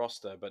be on the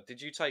roster, but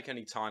did you take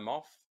any time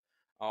off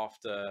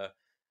after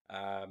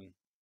um,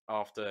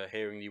 after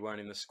hearing you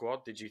weren't in the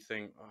squad? Did you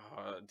think,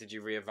 did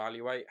you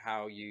reevaluate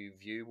how you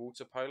view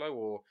water polo,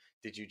 or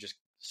did you just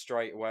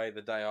straight away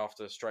the day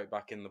after straight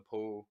back in the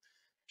pool,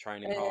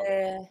 training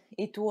harder?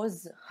 It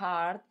was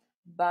hard,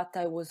 but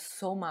I was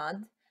so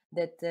mad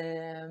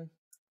that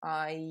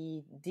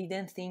I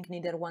didn't think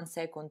neither 1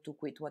 second to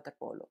quit water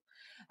polo.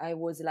 I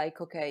was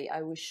like, okay,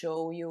 I will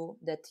show you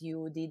that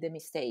you did a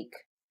mistake.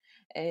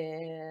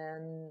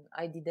 And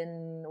I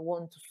didn't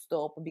want to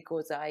stop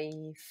because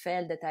I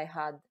felt that I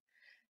had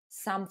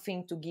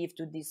something to give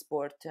to this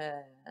sport.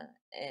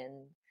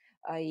 And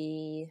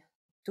I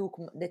took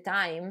the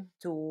time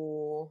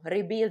to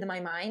rebuild my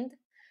mind,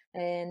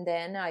 and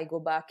then I go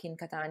back in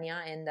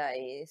Catania and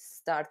I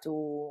start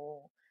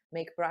to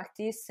make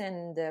practice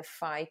and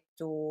fight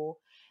to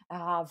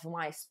have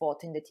my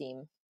spot in the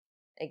team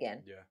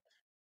again. Yeah.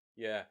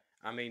 Yeah,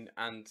 I mean,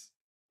 and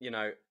you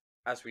know,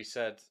 as we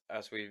said,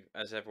 as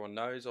everyone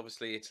knows,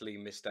 obviously Italy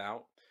missed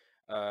out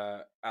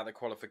at the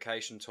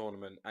qualification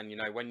tournament, and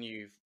when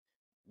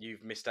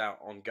you've missed out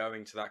on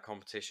going to that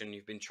competition,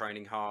 you've been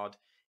training hard.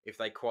 If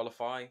they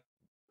qualify,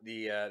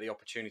 the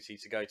opportunity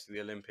to go to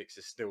the Olympics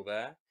is still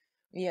there.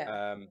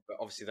 Yeah. But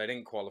obviously they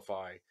didn't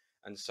qualify,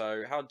 and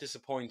so how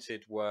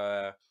disappointed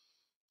were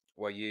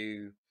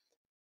you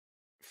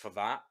for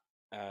that?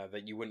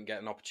 That you wouldn't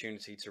get an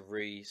opportunity to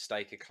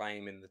re-stake a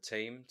claim in the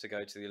team to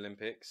go to the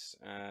Olympics.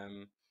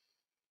 And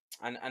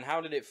how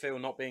did it feel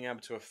not being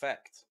able to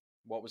affect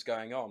what was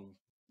going on?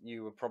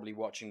 You were probably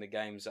watching the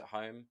games at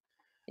home,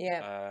 Yeah.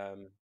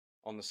 um,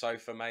 on the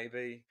sofa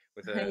maybe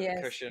with a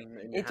Yes, cushion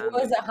in your it hand.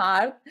 was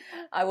hard.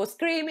 I was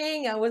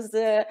screaming, I was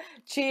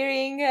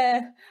cheering,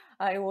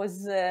 I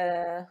was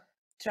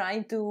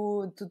trying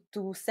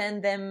to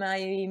send them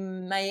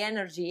my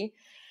energy,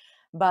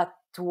 but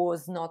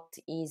was not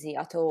easy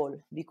at all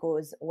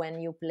because when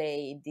you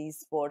play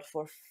this sport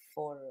for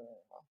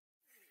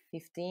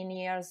 15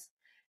 years,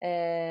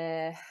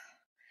 uh,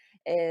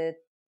 uh,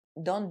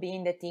 don't be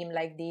in the team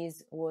like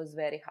this was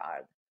very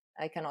hard.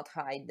 I cannot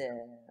hide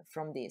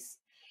from this.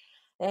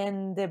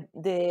 And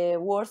the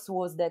worst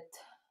was that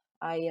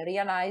I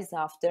realized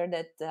after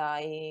that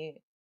I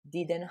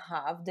didn't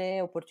have the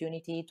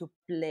opportunity to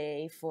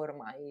play for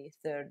my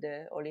third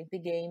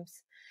Olympic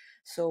Games.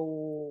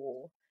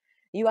 So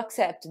you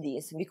accept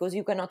this because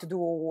you cannot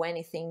do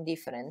anything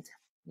different.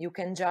 You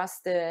can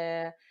just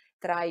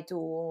try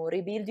to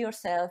rebuild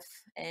yourself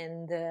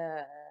and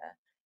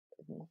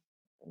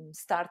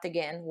start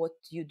again what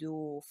you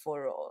do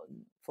for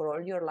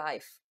all your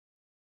life.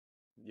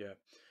 Yeah,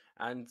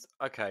 and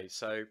okay,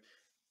 so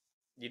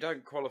you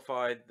don't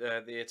qualify.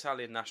 The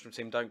Italian national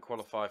team don't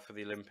qualify for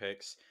the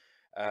Olympics.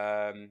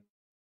 Um,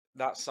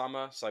 that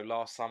summer, so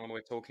last summer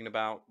we're talking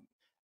about,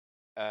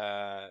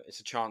 it's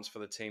a chance for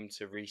the team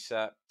to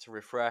reset, to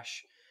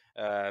refresh.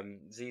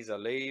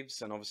 Ziza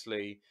leaves, and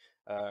obviously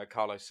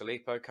Carlos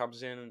Salipo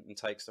comes in and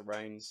takes the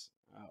reins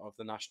of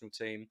the national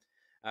team.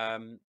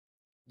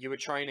 You were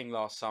training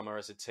last summer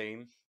as a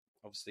team.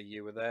 Obviously,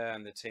 you were there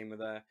and the team were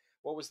there.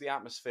 What was the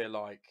atmosphere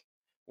like?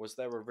 Was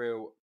there a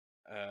real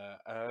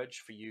urge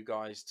for you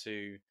guys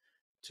to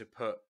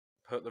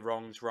put the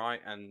wrongs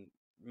right and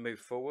move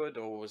forward,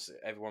 or was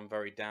everyone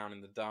very down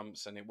in the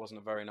dumps and it wasn't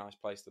a very nice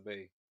place to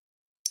be?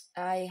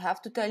 I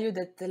have to tell you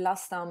that the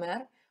last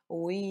summer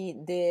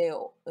the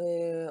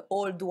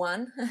old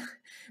one,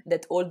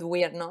 that old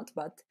we are not,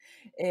 but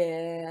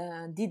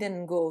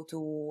didn't go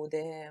to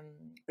the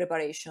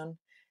preparation.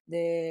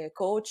 The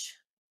coach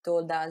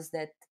told us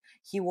that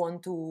he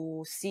want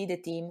to see the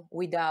team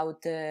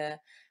without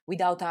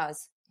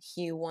us.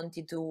 He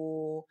wanted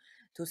to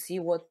see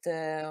what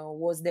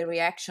was the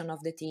reaction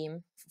of the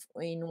team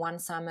in one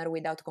summer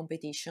without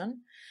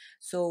competition.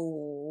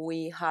 So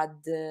we had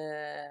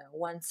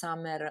one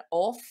summer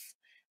off,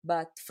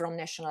 but from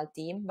national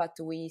team, but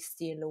we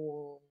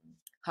still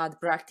had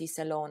practice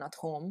alone at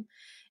home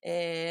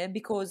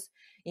because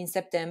in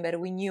September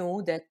we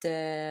knew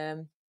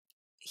that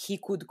he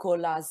could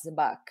call us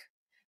back.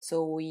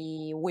 So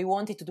we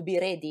wanted to be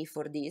ready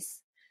for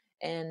this,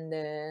 and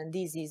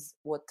this is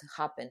what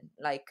happened.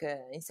 Like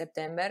in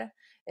September,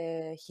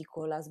 he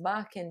called us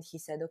back and he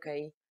said,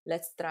 "Okay,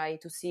 let's try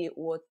to see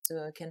what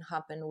can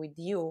happen with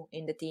you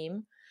in the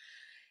team."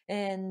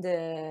 And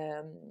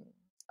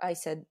I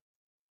said,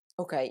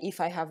 "Okay, if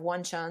I have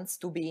one chance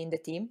to be in the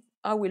team,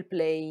 I will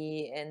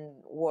play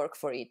and work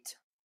for it."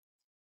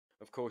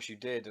 Of course, you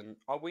did. And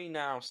are we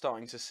now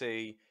starting to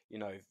see,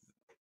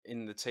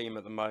 in the team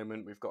at the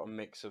moment, we've got a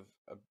mix of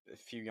a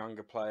few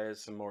younger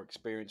players, some more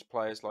experienced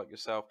players like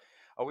yourself.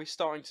 Are we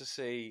starting to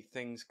see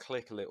things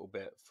click a little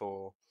bit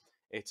for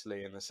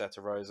Italy and the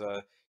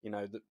Setterosa?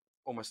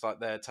 Almost like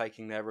they're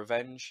taking their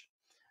revenge,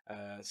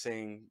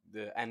 seeing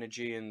the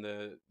energy and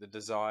the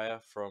desire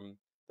from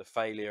the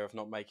failure of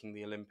not making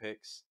the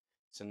Olympics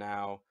to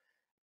now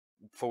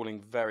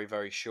falling very,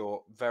 very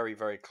short, very,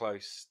 very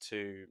close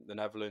to the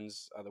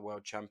Netherlands at the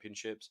World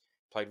Championships.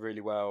 Played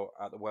really well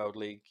at the World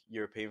League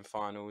European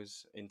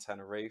Finals in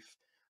Tenerife.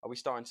 Are we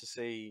starting to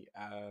see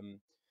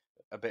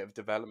a bit of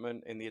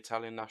development in the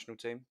Italian national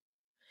team?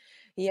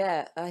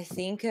 Yeah, I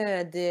think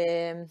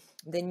the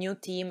new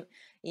team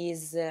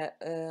is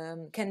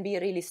can be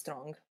really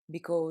strong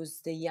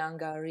because the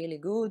young are really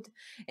good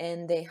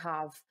and they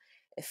have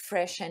a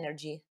fresh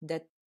energy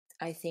that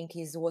I think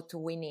is what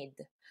we need.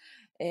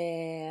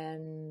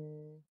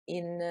 In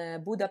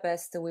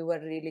Budapest, we were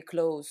really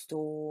close to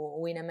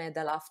win a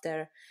medal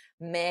after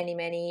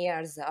many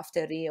years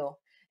after Rio.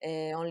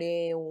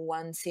 Only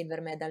one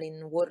silver medal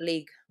in World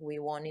League we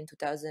won in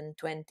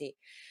 2020.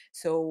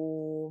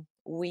 So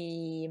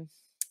we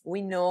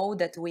know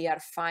that we are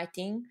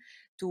fighting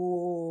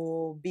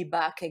to be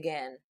back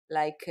again,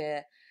 like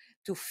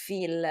to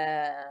feel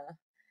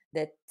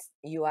that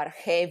you are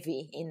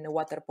heavy in the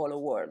water polo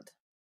world.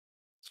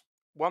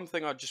 One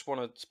thing I just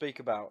want to speak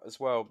about as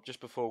well, just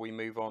before we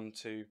move on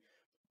to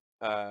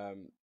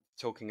um,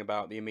 talking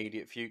about the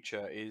immediate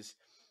future, is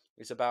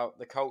about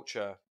the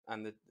culture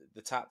and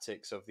the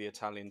tactics of the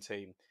Italian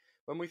team.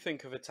 When we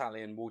think of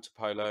Italian water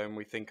polo and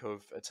we think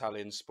of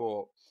Italian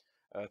sport,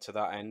 to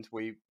that end,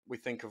 we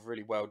think of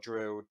really well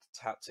drilled,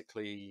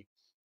 tactically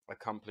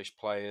accomplished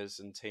players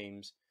and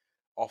teams,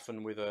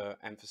 often with a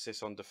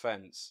emphasis on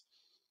defence.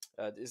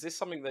 Is this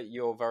something that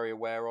you're very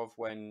aware of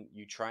when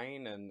you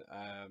train, and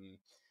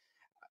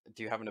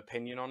do you have an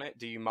opinion on it?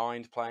 Do you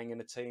mind playing in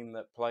a team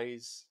that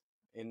plays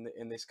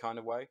in this kind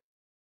of way?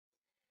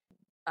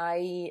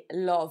 I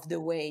love the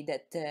way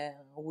that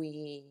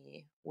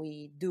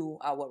we do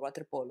our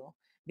water polo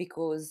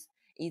because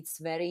it's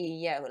very,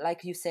 yeah,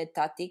 like you said,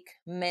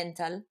 tactic,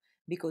 mental,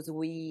 because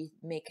we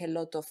make a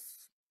lot of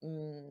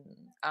um,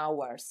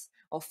 hours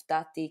of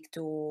tactic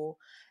to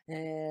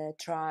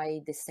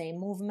try the same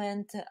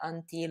movement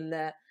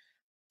until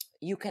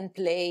you can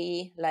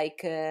play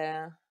like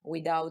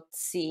without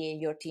seeing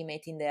your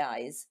teammate in the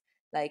eyes.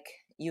 Like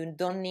you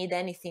don't need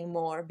anything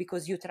more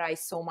because you try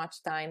so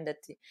much time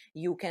that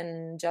you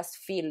can just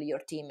feel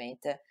your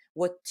teammate,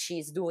 what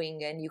she's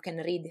doing, and you can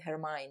read her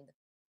mind.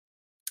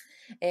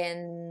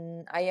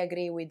 And I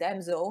agree with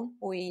Emzo.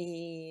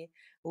 We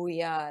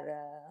are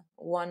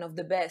one of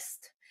the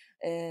best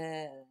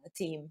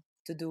team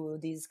to do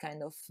this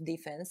kind of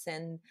defense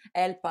and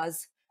help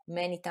us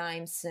many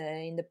times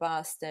in the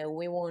past.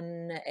 We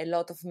won a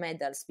lot of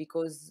medals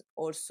because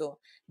also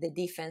the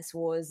defense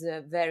was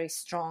very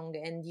strong,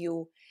 and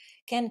you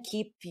can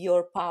keep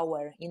your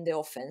power in the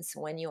offense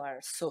when you are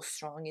so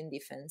strong in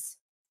defense.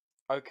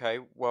 Okay,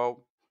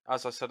 well,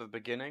 as I said at the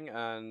beginning,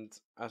 and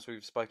as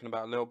we've spoken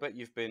about a little bit,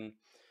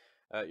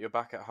 you're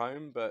back at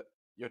home, but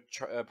you're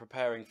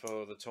preparing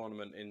for the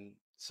tournament in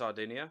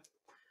Sardinia.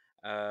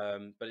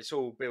 But it's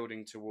all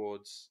building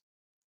towards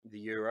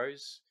the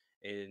Euros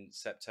in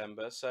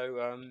September.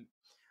 So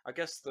I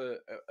guess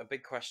a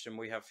big question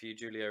we have for you,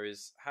 Giulia,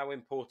 is how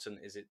important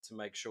is it to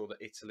make sure that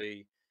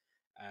Italy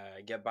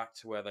get back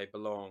to where they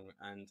belong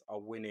and are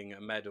winning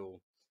a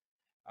medal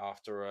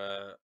after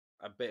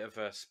a bit of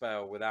a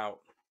spell without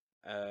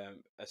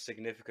a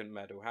significant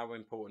medal. How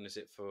important is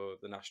it for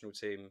the national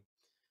team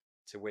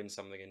to win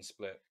something in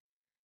Split?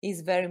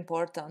 Is very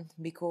important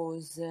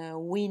because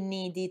we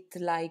need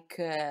it like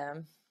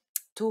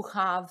to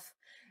have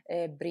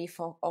a brief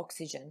of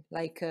oxygen.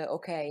 Like,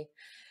 okay,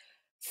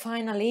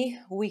 finally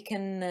we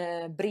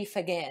can breathe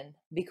again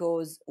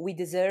because we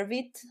deserve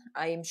it.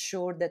 I am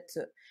sure that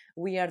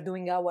we are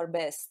doing our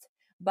best,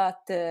 but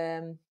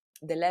the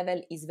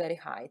level is very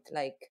high.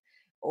 Like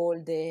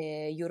all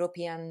the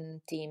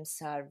European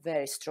teams are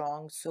very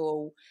strong,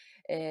 so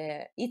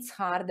it's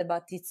hard,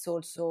 but it's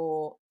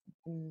also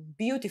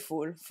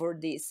beautiful for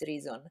this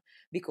reason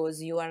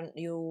because you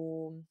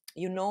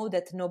know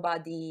that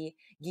nobody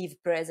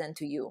give present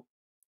to you.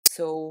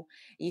 So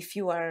if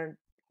you are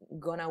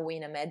gonna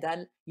win a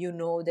medal, you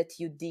know that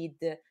you did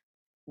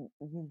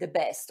the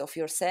best of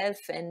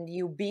yourself and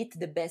you beat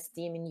the best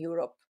team in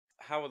Europe.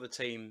 How are the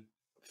team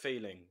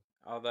feeling?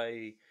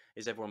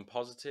 Is everyone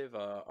positive?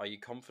 Are you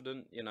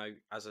confident? You know,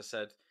 as I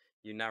said,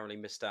 you narrowly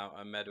missed out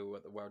a medal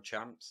at the World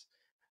Champs.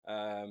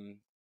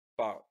 Um,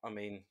 but I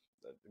mean,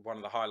 one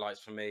of the highlights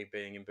for me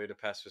being in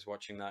Budapest was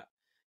watching that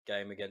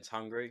game against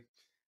Hungary,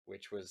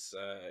 which was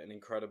an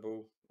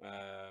incredible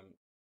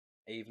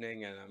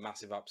evening and a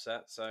massive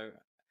upset. So,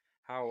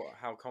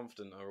 how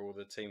confident are all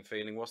the team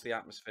feeling? What's the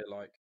atmosphere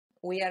like?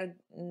 We are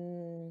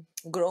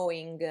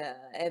growing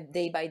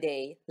day by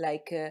day,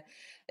 like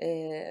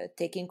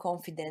taking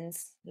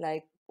confidence,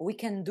 like we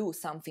can do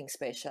something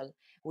special.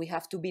 We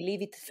have to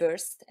believe it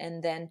first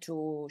and then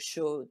to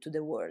show to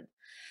the world.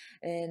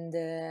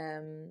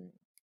 And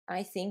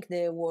I think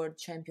the World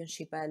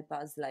Championship help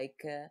us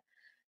like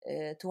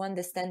to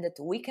understand that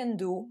we can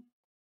do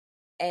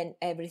and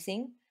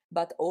everything,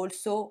 but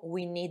also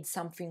we need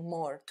something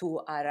more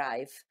to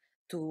arrive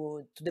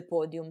to the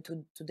podium,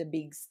 to the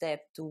big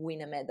step to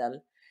win a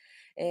medal.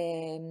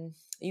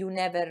 You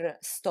never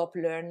stop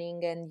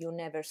learning and you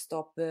never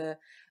stop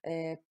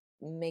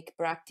make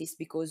practice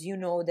because you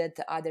know that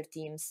other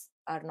teams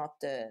are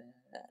not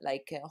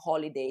like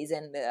holidays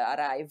and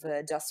arrive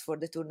just for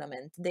the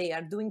tournament. They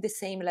are doing the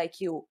same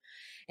like you,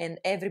 and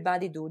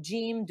everybody do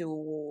gym,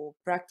 do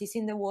practice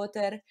in the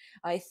water.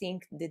 I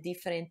think the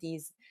difference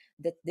is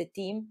that the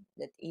team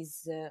that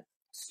is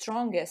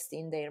strongest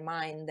in their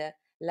mind,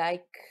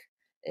 like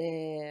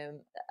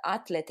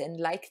athlete and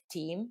like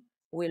team,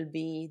 will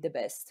be the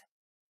best.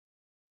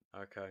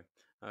 Okay,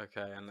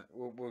 okay, and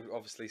we'll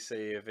obviously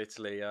see if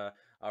Italy are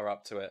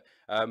up to it.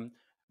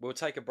 We'll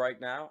take a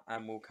break now,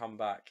 and we'll come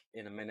back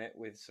in a minute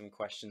with some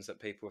questions that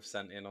people have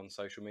sent in on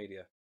social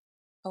media.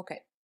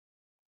 Okay.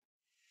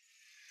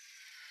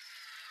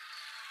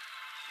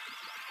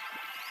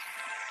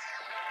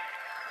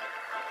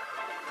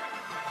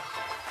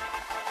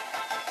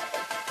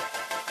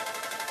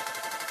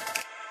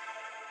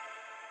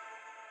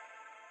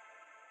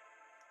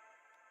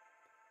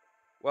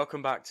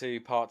 Welcome back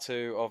to part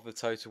 2 of the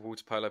Total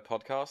Waterpolo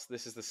Podcast.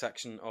 This is the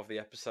section of the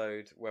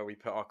episode where we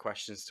put our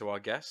questions to our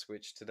guests,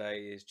 which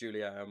today is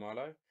Giulia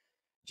Emmolo.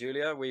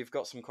 Giulia, we've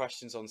got some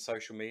questions on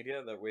social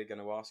media that we're going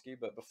to ask you,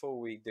 but before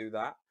we do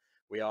that,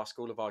 we ask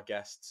all of our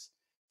guests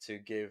to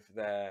give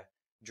their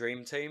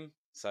dream team,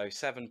 so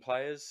 7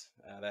 players,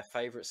 their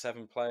favourite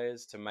 7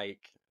 players to make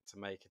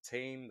a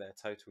team, their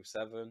total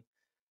 7.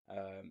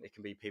 It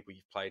can be people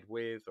you've played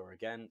with or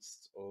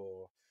against,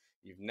 or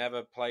you've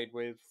never played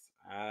with.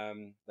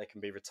 They can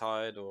be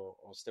retired or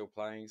still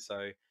playing.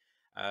 So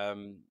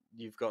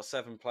you've got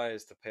 7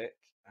 players to pick,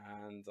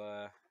 and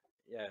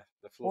yeah,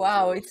 the floor is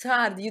Wow, yours. it's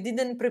hard. You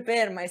didn't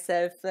prepare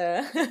myself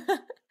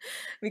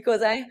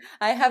because I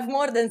have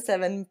more than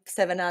seven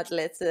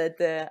athletes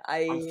that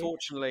I.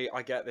 Unfortunately,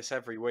 I get this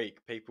every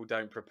week. People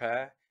don't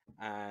prepare,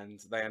 and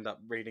they end up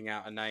reading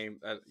out a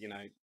name.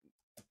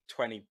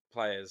 20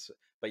 players,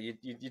 but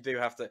you do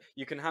have to.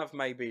 You can have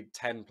maybe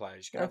 10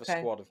 players. You can have a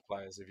Okay. squad of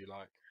players if you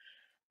like.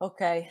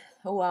 Okay.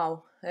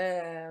 Wow.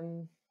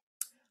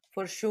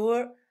 For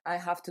sure, I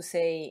have to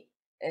say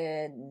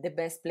the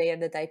best player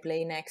that I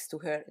play next to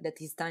her, that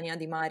is Tania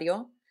Di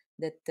Mario,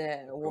 that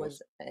Of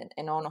was course.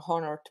 an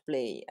honor to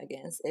play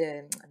against.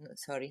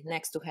 Sorry,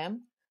 next to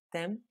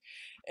them,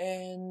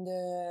 and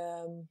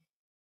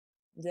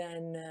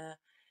then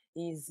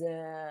is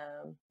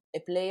a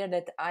player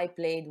that I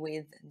played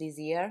with this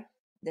year,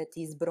 that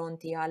is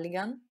Bronte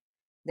Halligan,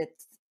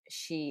 that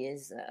she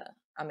is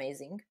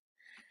amazing,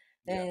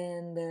 Yeah.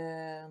 and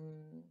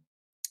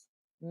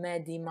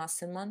Maddie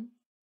Musselman,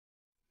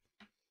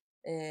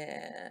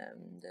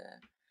 and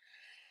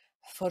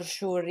for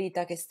sure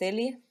Rita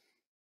Castelli.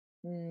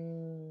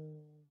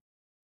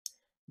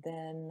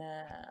 Then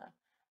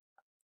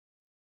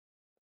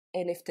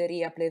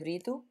Eleftheria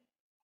Plevritou.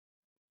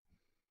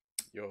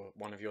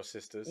 One of your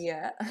sisters.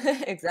 Yeah,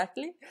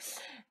 exactly.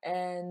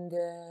 And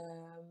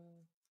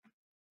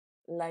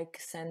like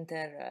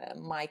center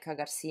Maika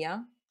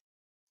Garcia.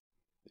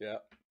 Yeah.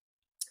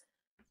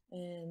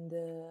 And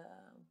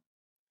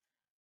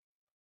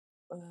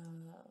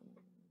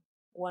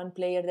one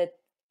player that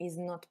is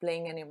not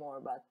playing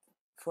anymore, but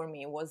for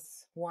me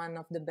was one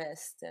of the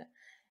best.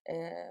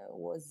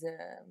 Was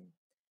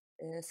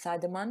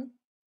Sademan.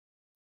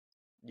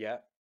 Yeah,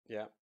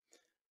 yeah.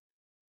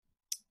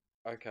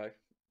 Okay.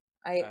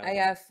 I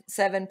have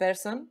 7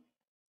 person.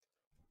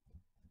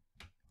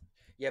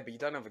 Yeah, but you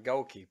don't have a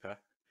goalkeeper.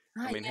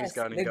 I mean, who's Yes,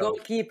 going in the goal?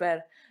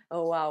 goalkeeper.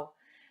 Oh wow.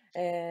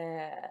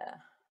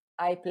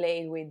 I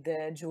played with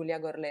Giulia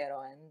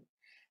Gorlero, and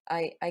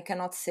I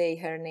cannot say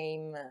her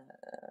name.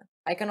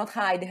 I cannot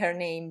hide her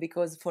name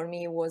because for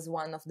me it was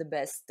one of the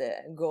best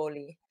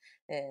goalie.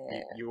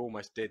 You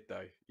almost did,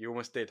 though. You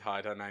almost did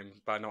hide her name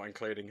by not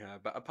including her.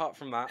 But apart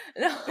from that,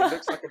 No, it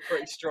looks like a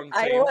pretty strong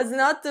I team. was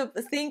not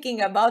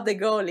thinking about the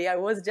goalie. I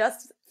was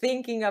just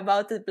thinking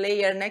about the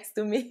player next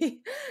to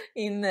me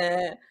in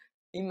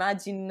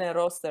Imagine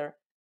roster.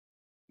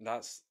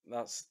 That's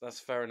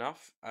fair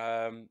enough.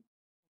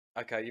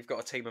 Okay, you've got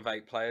a team of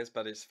 8 players,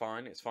 but it's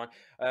fine. It's fine.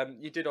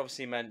 You did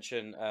obviously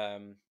mention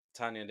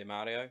Tania Di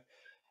Mario,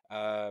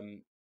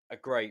 a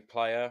great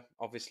player,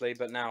 obviously,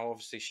 but now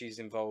obviously she's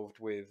involved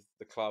with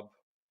the club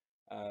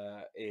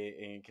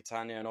in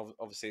Catania and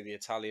obviously the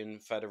Italian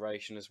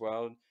Federation as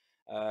well.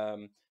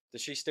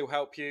 Does she still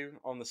help you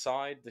on the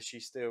side? Does she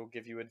still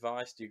give you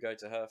advice? Do you go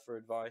to her for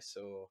advice,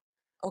 or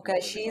Okay,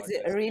 what does it she's like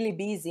basically? really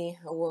busy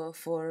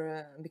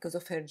for because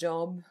of her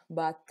job,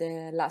 but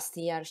last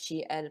year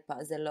she helped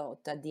us a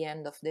lot. At the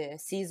end of the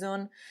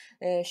season,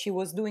 she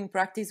was doing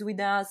practice with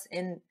us,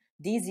 and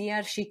this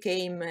year she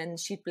came and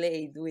she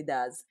played with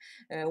us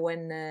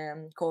when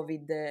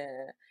COVID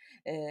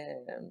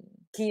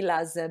killed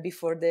us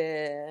before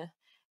the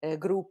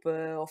group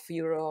of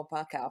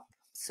Europa Cup.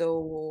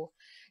 So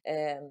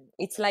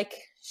it's like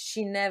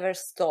she never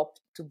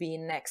stopped to be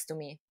next to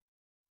me.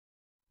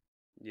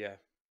 Yeah,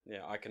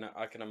 yeah, I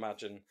can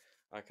imagine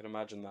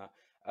that.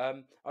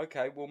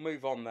 Okay, we'll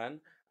move on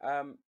then.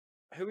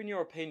 Who, in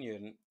your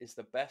opinion, is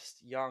the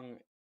best young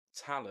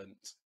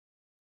talent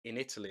in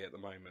Italy at the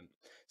moment?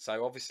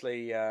 So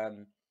obviously,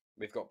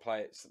 we've got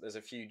players. There's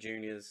a few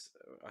juniors.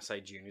 I say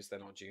juniors; they're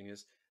not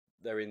juniors.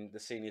 They're in the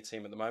senior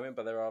team at the moment,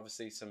 but there are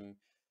obviously some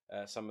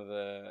of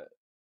the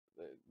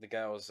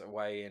girls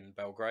away in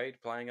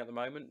Belgrade playing at the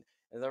moment.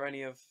 Are there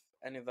any of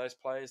those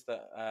players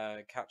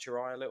that catch your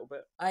eye a little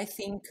bit? I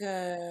think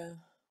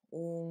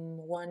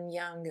one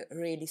young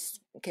really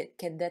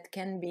that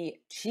can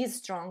be, she's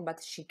strong,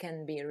 but she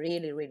can be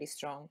really really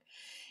strong.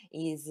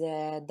 Is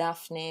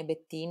Daphne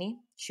Bettini.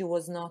 She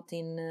was not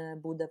in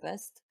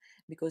Budapest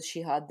because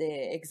she had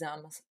the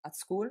exams at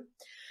school,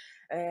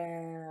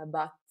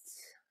 but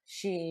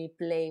she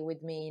played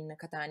with me in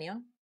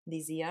Catania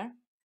this year,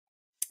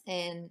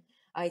 and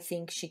I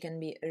think she can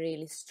be a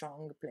really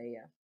strong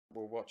player.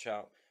 We'll watch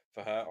out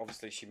for her.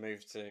 Obviously, she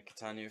moved to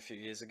Catania a few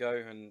years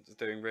ago and is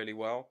doing really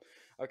well.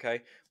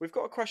 Okay, we've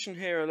got a question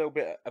here a little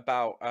bit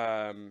about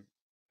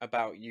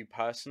you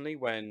personally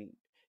when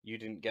you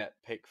didn't get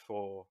picked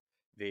for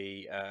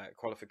the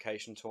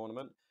qualification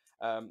tournament.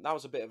 That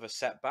was a bit of a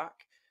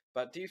setback,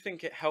 but do you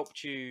think it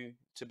helped you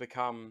to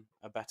become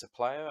a better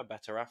player, a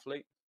better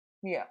athlete?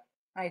 Yeah,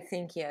 I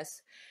think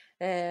yes.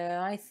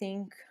 I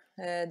think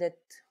that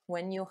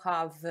when you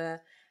have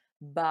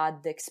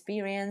bad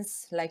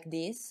experience like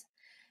this,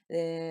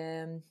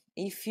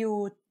 if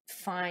you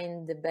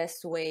find the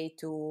best way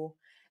to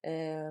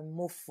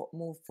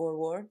move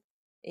forward,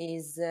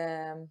 is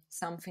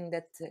something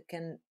that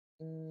can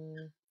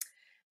um,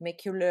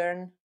 make you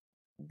learn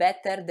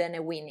better than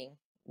a winner,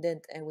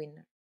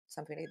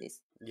 something like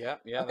this. Yeah,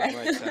 yeah, that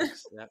Okay. makes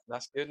sense. Yeah,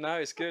 that's good. No,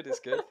 it's good. It's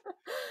good.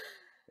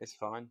 It's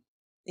fine.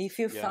 If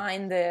you Yeah.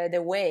 find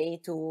the way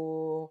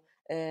to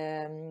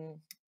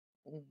um,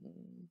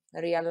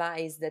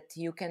 realize that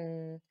you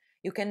can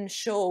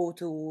show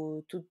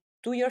to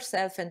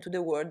yourself and to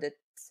the world that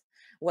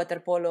water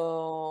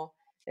polo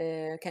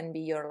can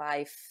be your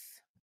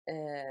life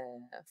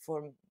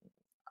for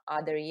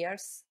other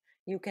years,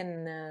 you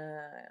can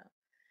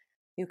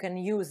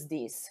use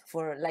this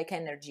for like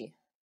energy.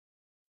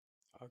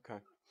 Okay.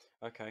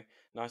 Okay.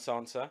 Nice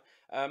answer.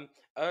 Um,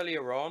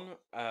 Earlier on,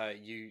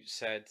 you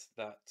said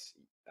that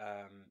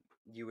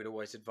you would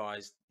always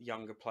advise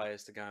younger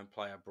players to go and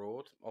play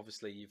abroad.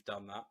 Obviously, you've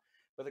done that.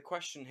 But the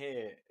question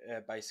here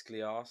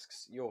basically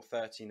asks, you're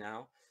 30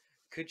 now.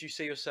 Could you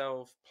see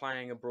yourself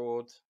playing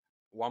abroad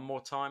one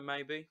more time,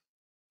 maybe?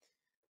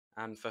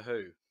 And for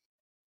who?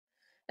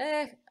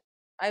 Eh,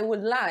 I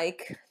would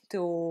like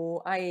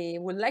to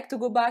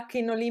go back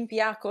in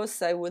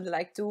Olympiacos. I would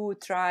like to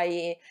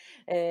try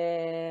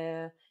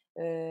in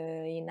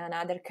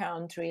another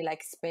country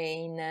like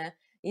Spain.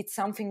 It's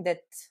something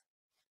that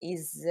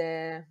is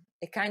a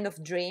kind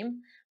of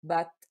dream,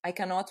 but I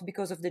cannot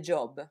because of the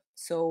job.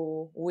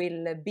 So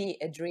will be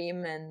a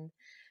dream, and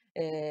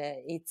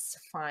it's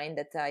fine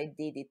that I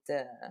did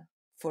it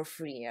for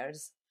 3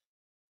 years.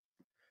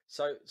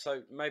 So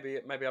maybe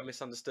I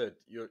misunderstood.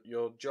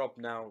 Your job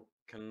now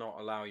cannot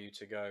allow you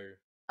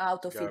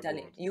Out to of go Italy.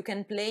 abroad. You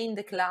can play in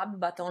the club,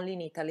 but only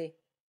in Italy.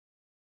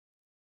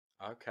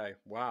 Okay.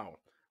 Wow.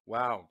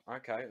 Wow.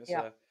 Okay.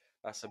 Yeah.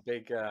 That's a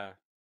big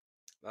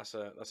that's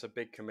a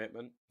big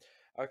commitment.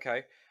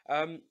 Okay.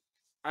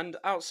 And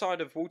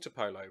outside of water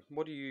polo,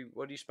 what do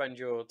you spend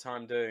your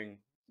time doing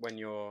when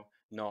you're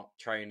not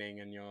training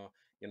and you're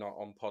not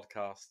on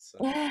podcasts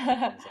and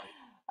things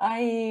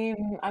like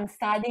I'm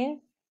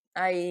studying.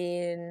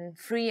 I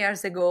 3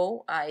 years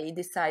ago I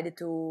decided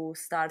to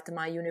start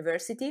my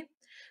university.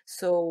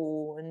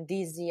 So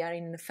this year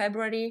in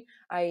February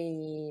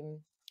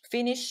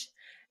finish.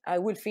 I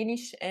will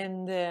finish,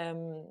 and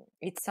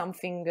it's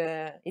something.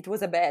 It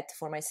was a bet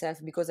for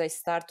myself because I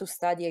start to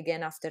study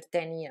again after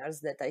 10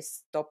 years that I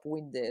stopped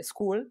with the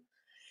school.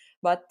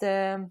 But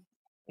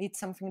it's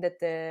something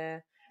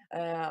that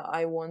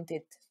I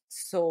wanted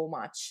so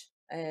much,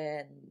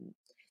 and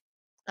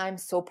I'm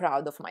so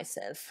proud of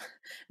myself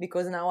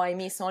because now I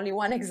miss only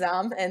one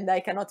exam and I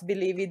cannot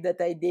believe it that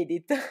I did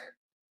it. that?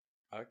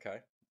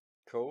 Okay,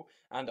 cool.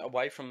 And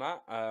away from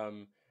that,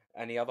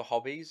 any other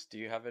hobbies? Do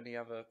you have any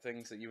other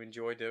things that you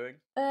enjoy doing?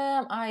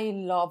 I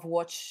love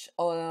watch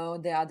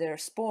the other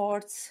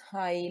sports.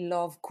 I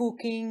love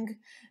cooking,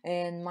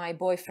 and my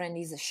boyfriend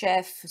is a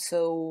chef.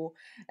 So,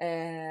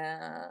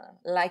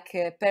 like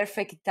a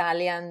perfect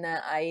Italian,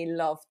 I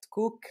love to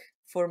cook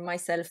for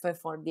myself and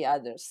for the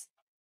others.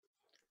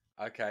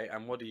 Okay,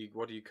 and what do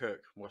you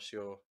cook? What's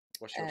your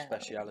Uh,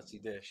 speciality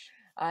dish?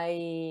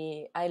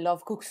 I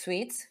love cook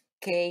sweets,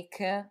 cake.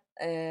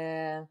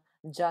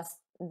 Just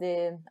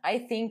the I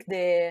think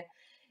the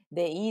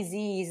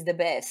easy is the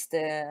best,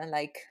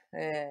 like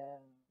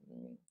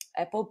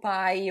apple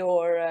pie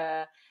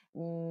or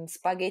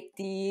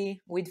spaghetti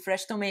with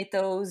fresh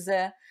tomatoes.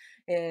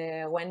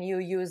 When you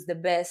use the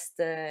best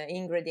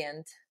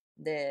ingredient,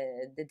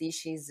 the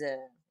dish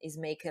is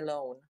make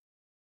alone.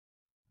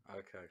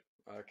 Okay,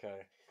 okay,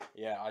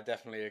 yeah, I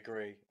definitely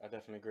agree. I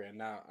definitely agree. And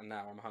now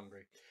I'm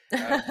hungry.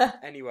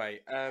 Anyway,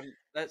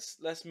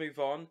 let's move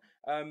on.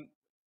 Um,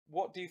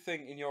 what do you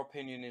think, in your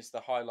opinion, is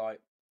the highlight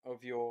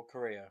of your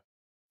career?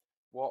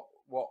 What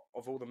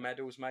of all the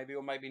medals, maybe,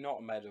 or maybe not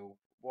a medal?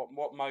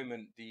 What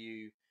moment do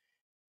you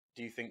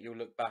think you'll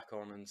look back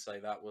on and say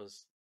that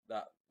was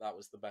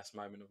the best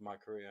moment of my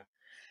career?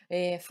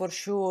 For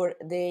sure,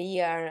 the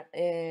year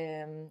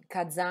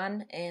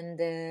Kazan and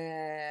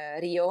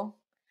Rio,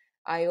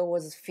 I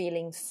was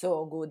feeling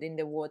so good in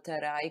the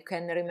water. I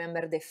can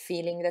remember the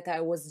feeling that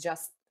I was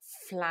just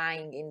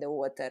flying in the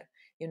water.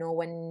 You know,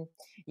 when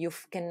you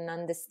can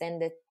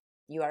understand that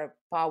you are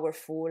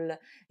powerful,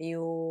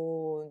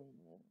 you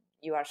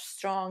you are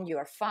strong, you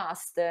are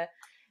fast,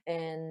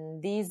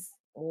 and this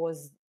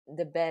was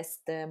the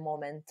best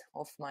moment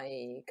of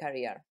my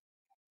career.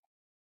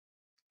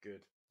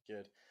 Good,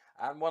 good.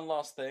 And one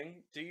last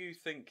thing, do you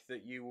think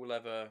that you will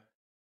ever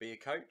be a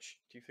coach?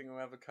 Do you think you'll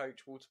ever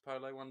coach water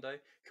polo one day?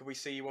 Could we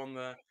see you on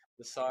the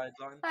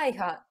sideline?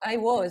 I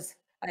was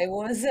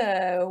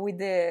with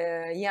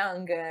the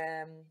young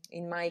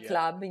in my Yeah.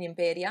 club in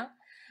Imperia.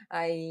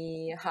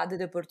 I had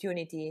the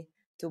opportunity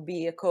to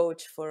be a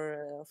coach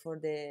for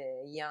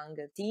the young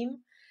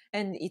team,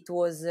 and it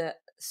was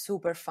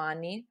super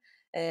funny.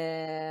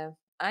 Uh,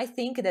 I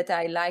think that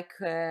I like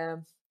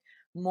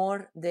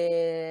more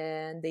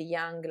the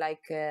young,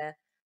 like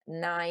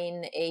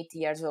 9, 8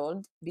 years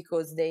old,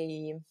 because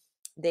they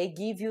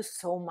give you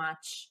so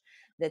much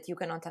that you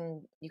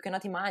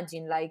cannot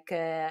imagine. Like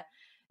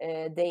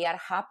they are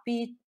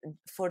happy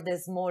for the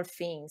small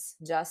things,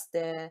 just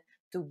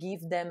to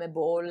give them a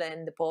ball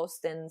and the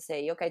post and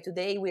say, okay,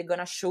 today we're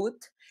gonna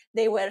shoot.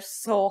 They were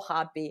so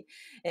happy,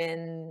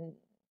 and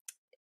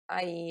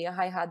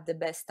I had the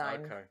best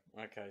time. Okay.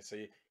 Okay. So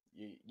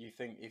you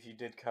think if you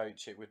did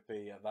coach, it would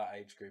be at that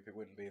age group. It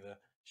wouldn't be the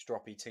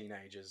stroppy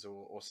teenagers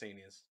or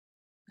seniors.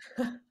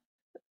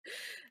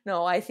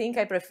 No, I think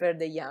I prefer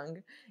the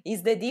young.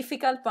 Is the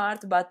difficult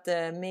part, but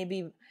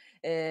maybe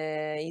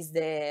is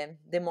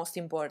the most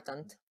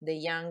important. The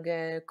young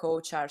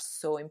coach are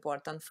so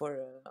important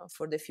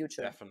for the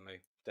future.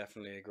 Definitely,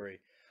 definitely agree.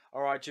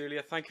 All right,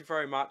 Julia, thank you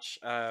very much.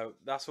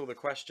 That's all the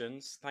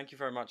questions. Thank you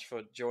very much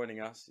for joining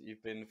us.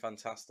 You've been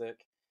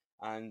fantastic,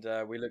 and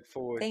we look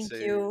forward Thank to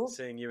you.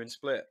 seeing you in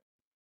Split.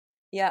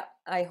 Yeah,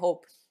 I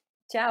hope.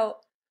 Ciao.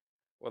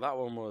 Well, that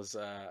one was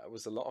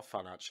a lot of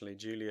fun actually.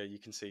 Julia, you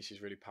can see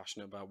she's really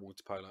passionate about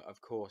water polo,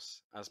 of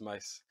course, as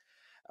most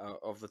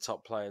of the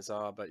top players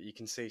are. But you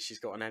can see she's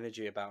got an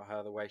energy about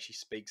her, the way she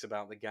speaks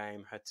about the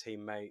game, her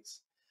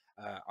teammates.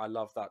 I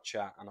love that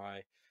chat, and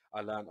I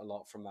learned a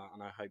lot from that,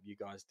 and I hope you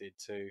guys did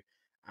too.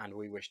 And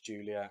we wish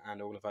Julia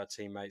and all of her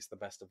teammates the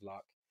best of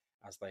luck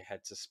as they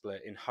head to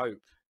Split in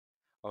hope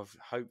of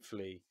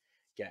hopefully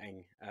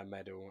getting a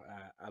medal,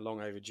 a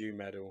long overdue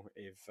medal,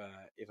 if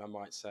I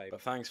might say.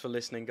 But thanks for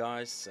listening,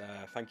 guys.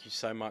 Thank you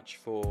so much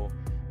for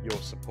your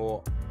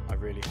support. I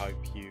really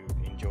hope you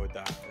enjoyed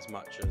that as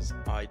much as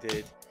I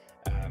did.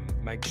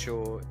 Make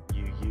sure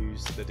you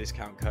use the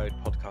discount code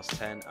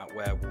podcast10 at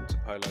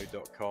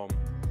wearwaterpolo.com,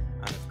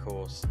 and of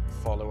course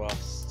follow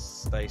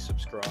us, stay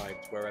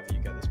subscribed wherever you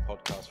get this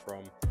podcast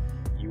from.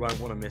 You won't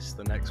want to miss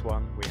the next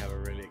one. We have a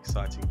really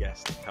exciting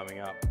guest coming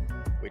up,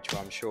 which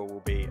I'm sure will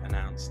be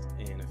announced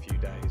in a few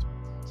days.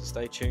 So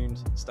stay tuned,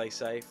 stay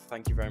safe.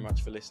 Thank you very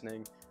much for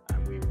listening,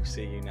 and we will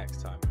see you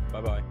next time.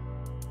 Bye bye.